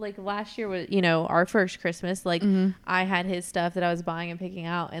last year was, you know, our first Christmas. Like I had his stuff that I was buying and picking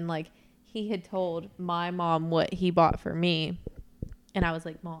out, and like he had told my mom what he bought for me, and I was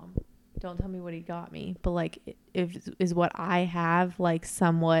like, Mom, don't tell me what he got me, but like if is what I have like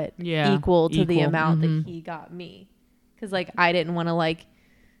somewhat equal to the amount that he got me, because like I didn't want to like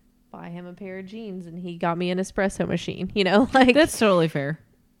buy him a pair of jeans and he got me an espresso machine, you know, like That's totally fair.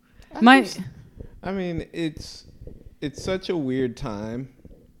 I mean, it's such a weird time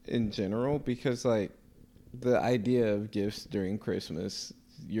in general because like the idea of gifts during Christmas,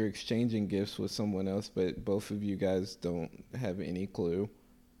 you're exchanging gifts with someone else, but both of you guys don't have any clue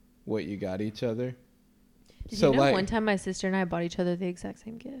what you got each other. Did So you know like, one time my sister and I bought each other the exact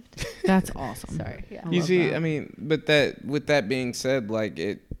same gift? That's awesome. Sorry, yeah. you love see, that. I mean, but that with that being said, like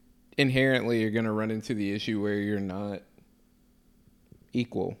it inherently you're gonna run into the issue where you're not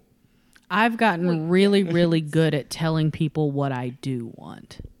equal. I've gotten really, really good at telling people what I do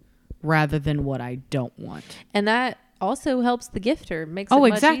want rather than what I don't want. And that also helps the gifter, makes it Oh,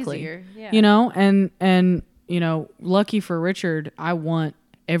 much exactly. easier. Yeah. You know, and you know, lucky for Richard, I want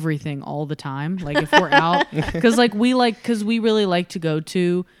everything all the time. Like if we're out, because we really like to go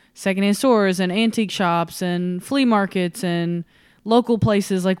to secondhand stores and antique shops and flea markets and local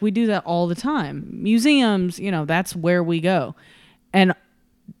places. Like we do that all the time. Museums, you know, that's where we go. And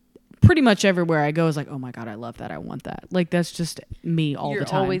pretty much everywhere I go is like, oh my God, I love that. I want that. Like that's just me all You're the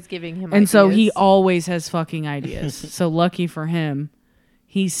time. always giving him And ideas. so he always has fucking ideas. So lucky for him,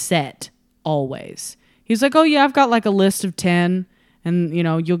 he's set always. He's like, oh yeah, I've got like a list of 10, and you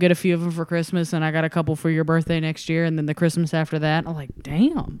know, you'll get a few of them for Christmas, and I got a couple for your birthday next year, and then the Christmas after that. I'm like,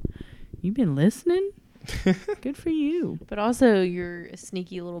 damn, you've been listening? Good for you. But also, you're a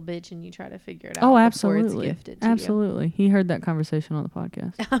sneaky little bitch, and you try to figure it out. Oh, before absolutely. It's gifted to Absolutely. He heard that conversation on the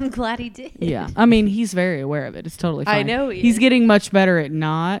podcast. you. I'm glad he did. Yeah. I mean, he's very aware of it. It's totally fine. I know He's is. getting much better at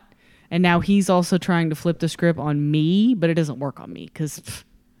not. And now he's also trying to flip the script on me, but it doesn't work on me because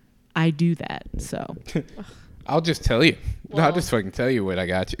I do that. So I'll just tell you. Well- I'll just fucking tell you what I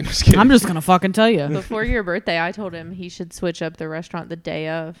got you. Just kidding. I'm just going to fucking tell you. Before your birthday, I told him he should switch up the restaurant the day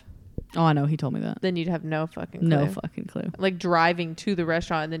of. Oh, I know. He told me that. Then you'd have no fucking clue. No fucking clue. Like driving to the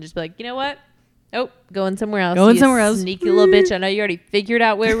restaurant and then just be like, you know what? Oh, going somewhere else. Going You somewhere else. Sneaky little bitch. I know you already figured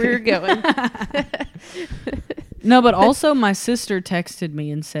out where we were going. No, but also my sister texted me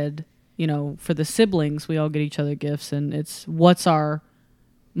and said, you know, for the siblings, we all get each other gifts, and it's what's our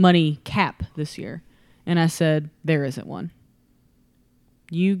money cap this year? And I said, there isn't one.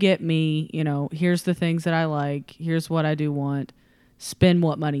 You get me, you know, here's the things that I like. Here's what I do want. Spend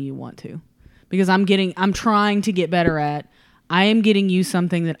what money you want to. Because I'm trying to get better at, I am getting you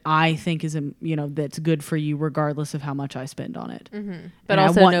something that I think is, you know, that's good for you regardless of how much I spend on it. Mm-hmm. But And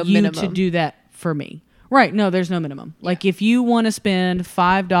also I want no you minimum. to do that for me. Right. No, there's no minimum. Like if you want to spend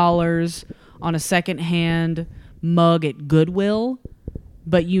 $5 on a secondhand mug at Goodwill,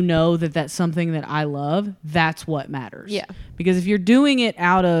 but you know that that's something that I love, that's what matters. Yeah. Because if you're doing it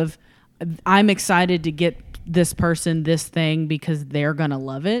out of, I'm excited to get this person this thing because they're going to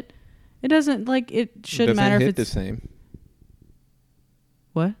love it, it doesn't, like, it shouldn't doesn't matter hit if it's... the same.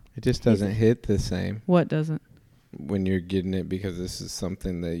 What? It just doesn't hit the same What doesn't? when you're getting it because this is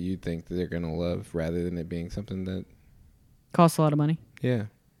something that you think that they're gonna love rather than it being something that Costs a lot of money. yeah.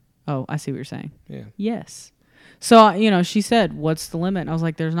 Oh, I see what you're saying. Yeah. Yes. So, you know, she said, what's the limit? And I was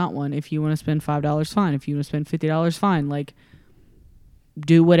like, there's not one. If you want to spend $5, fine. If you want to spend $50, fine. Like,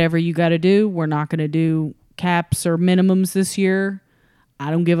 do whatever you got to do. We're not going to do caps or minimums this year.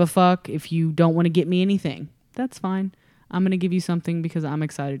 I don't give a fuck if you don't want to get me anything. That's fine. I'm going to give you something because I'm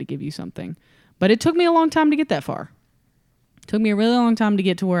excited to give you something. But it took me a long time to get that far. It took me a really long time to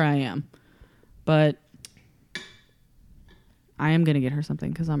get to where I am. But I am going to get her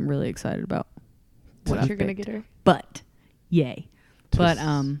something because I'm really excited about What you're going to get her? But, yay. But,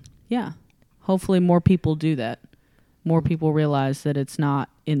 yeah. Hopefully more people do that. More people realize that it's not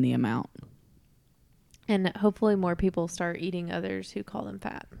in the amount. And hopefully more people start eating others who call them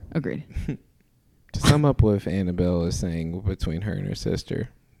fat. Agreed. To sum up what Annabelle is saying between her and her sister,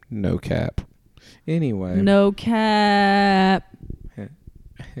 no cap. Anyway. No cap.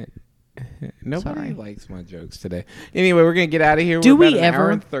 Nobody Sorry. likes my jokes today. Anyway, we're going to get out of here. Do we're about we an ever?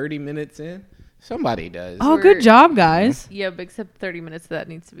 hour and 30 minutes in. Somebody does. Oh, good job, guys. Yeah, but except 30 minutes of that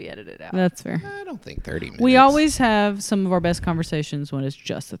needs to be edited out. That's fair. I don't think 30 minutes. We always have some of our best conversations when it's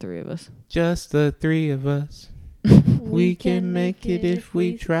just the three of us. Just the three of us. We can make it if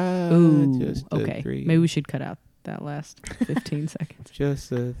we try. Ooh, Just the okay. three. Maybe we should cut out that last 15 seconds. Just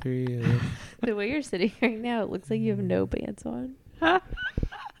the three of us. The way you're sitting right now, it looks like you have no pants on.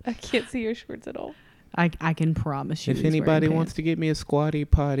 I can't see your shorts at all. I can promise you. If anybody wants to get me a squatty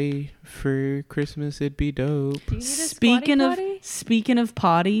potty for Christmas, it'd be dope. Do you need a Speaking of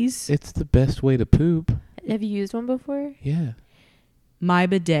potty? potties, It's the best way to poop. Have you used one before? Yeah. my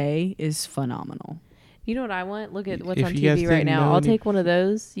bidet is phenomenal. You know what I want? Look at what's If on you guys TV right didn't now. know I'll any- take one of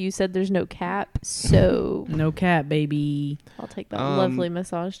those. You said there's no cap, so No cap, baby. I'll take that lovely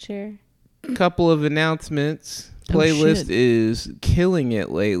massage chair. Couple of announcements. Oh, Playlist shit. is killing it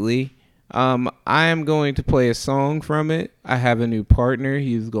lately. I am going to play a song from it. I have a new partner.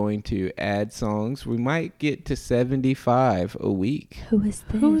 He's going to add songs. We might get to 75 a week. Who is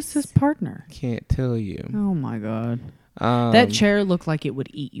this? Who is this partner? Can't tell you. Oh my god. Um, That chair looked like it would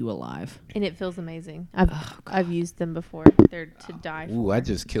eat you alive. And it feels amazing. I've used them before. They're to die for. Ooh, I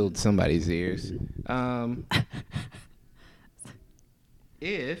just killed somebody's ears.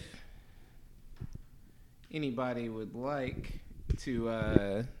 If anybody would like to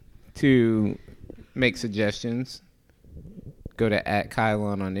make suggestions, go to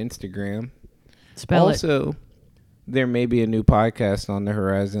 @Kylon on Instagram. Spell it. Also, there may be a new podcast on the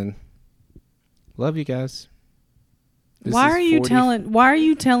horizon. Love you guys. This Why is are you 40 telling?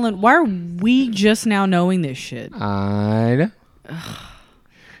 Why are we just now knowing this shit? I know.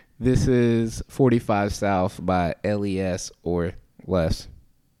 This is 45 South by LES or Less.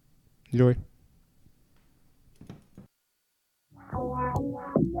 Enjoy.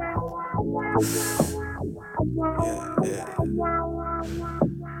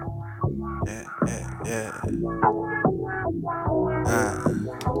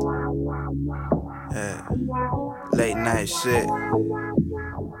 Late night shit.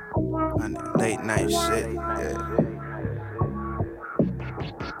 Late night shit.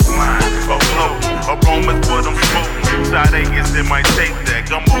 Aromas what I'm smoking. Side Vegas in my tape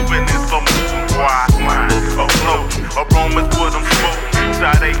deck. I'm moving in slow motion. Why? Mine afloat. Aromas what I'm smoking.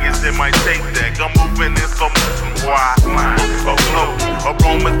 Side Vegas in my tape deck. I'm moving in slow motion. Why? Mine afloat.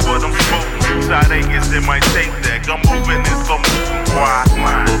 Aromas what I'm smoking. Side Vegas in my tape deck. I'm moving in slow motion. Why?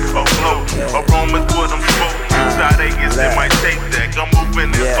 Mine afloat. Aromas what I'm smoking. Side Vegas in my tape deck. I'm moving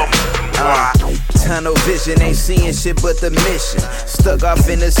in slow motion. Why? Tunnel vision, ain't seeing shit but the mission. Stuck off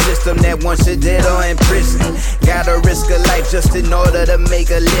in a system that wants you dead or in prison. Gotta risk a life just in order to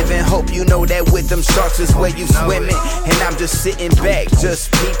make a living. Hope you know that with them sharks is where you swimming. And I'm just sitting back, just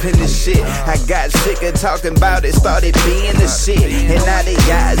peeping the shit. I got sick of talking about it, started being the shit. And now the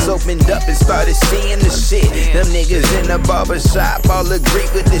eyes opened up and started seeing the shit. Them niggas in the barbershop all agree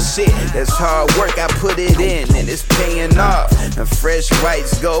with the shit. That's hard work, I put it in and it's paying off. And fresh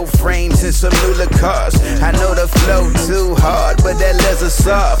whites, gold frames and some new cars. I know the flow too hard, but that leather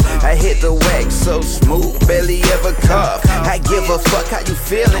soft. I hit the wax so smooth, barely ever cough. I give a fuck how you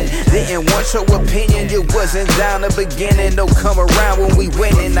feeling. Didn't want your opinion, you wasn't down the beginning. Don't come around when we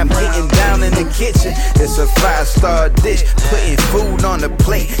winning. I'm getting down in the kitchen. It's a 5-star dish, putting food on the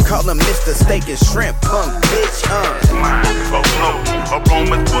plate. Call him Mr. Steak and Shrimp, punk bitch. Mine afloat.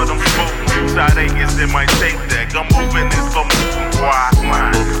 Aromas what I'm smoking. Side Vegas in my tape deck. I'm moving in slow motion. Why?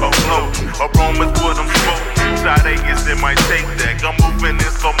 Mine afloat. Aromas what I'm smoking. Side Vegas in my tape deck. I'm moving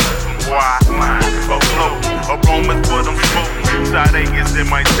in slow motion. Why? Mine afloat. Aromas what I'm smoking. Side Vegas in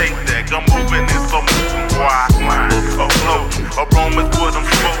my tape deck. I'm moving in slow motion. Why? Mine afloat. Aromas what I'm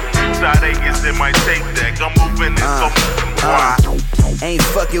smoking. Side Vegas in my tape deck. I'm moving in slow motion. Why? Ain't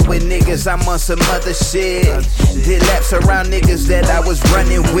fucking with niggas, I'm on some other shit. Did laps around niggas that I was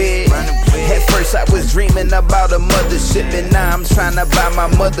running with. At first I was dreaming about a mothership, and now I'm trying to buy my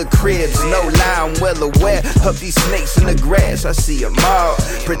mother cribs. No lie, I'm well aware of these snakes in the grass. I see them all.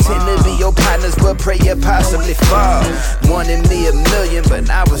 Pretend to be your partners, but pray you possibly fall. Wanted me a million, but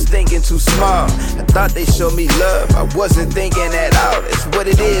I was thinking too small. I thought they showed me love, I wasn't thinking at all. It's what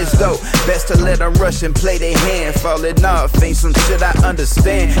it is though. Best to let them rush and play their hand. Falling off ain't some shit I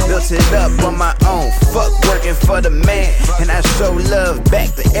understand. Built it up on my own. Fuck working for the man. And I show love back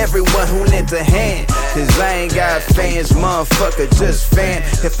to everyone who lent a hand. Cause I ain't got fans, motherfucker, just fan.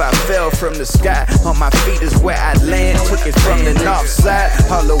 If I fell from the sky, on my feet is where I land. Took it from the north side,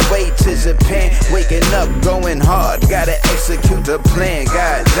 all the way to Japan. Waking up, going hard, gotta execute the plan.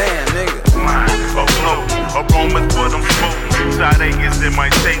 God damn, nigga. Afloat, aromas for them smoke. Side A's in my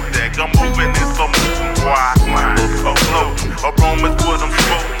tape deck. I'm moving in slow motion. Why? Afloat, aromas for them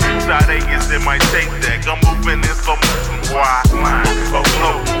smoke. Side A's in my tape deck. I'm moving in slow motion. Why?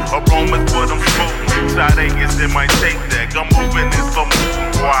 Afloat, aromas for them smoke. Side A's in my tape deck. I'm moving in slow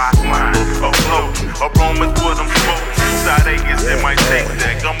motion. Why? Afloat, aromas for them smoke. Side A's in my tape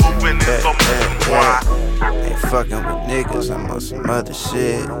deck. I'm moving in slow motion. Why? Ain't fucking with niggas, I'm on some other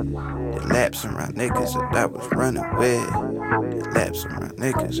shit. Did laps around niggas that I was running with. Did laps around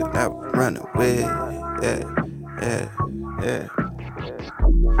niggas that I was running with. Yeah.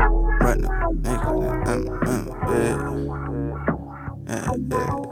 Running with niggas that I'm running with. Yeah.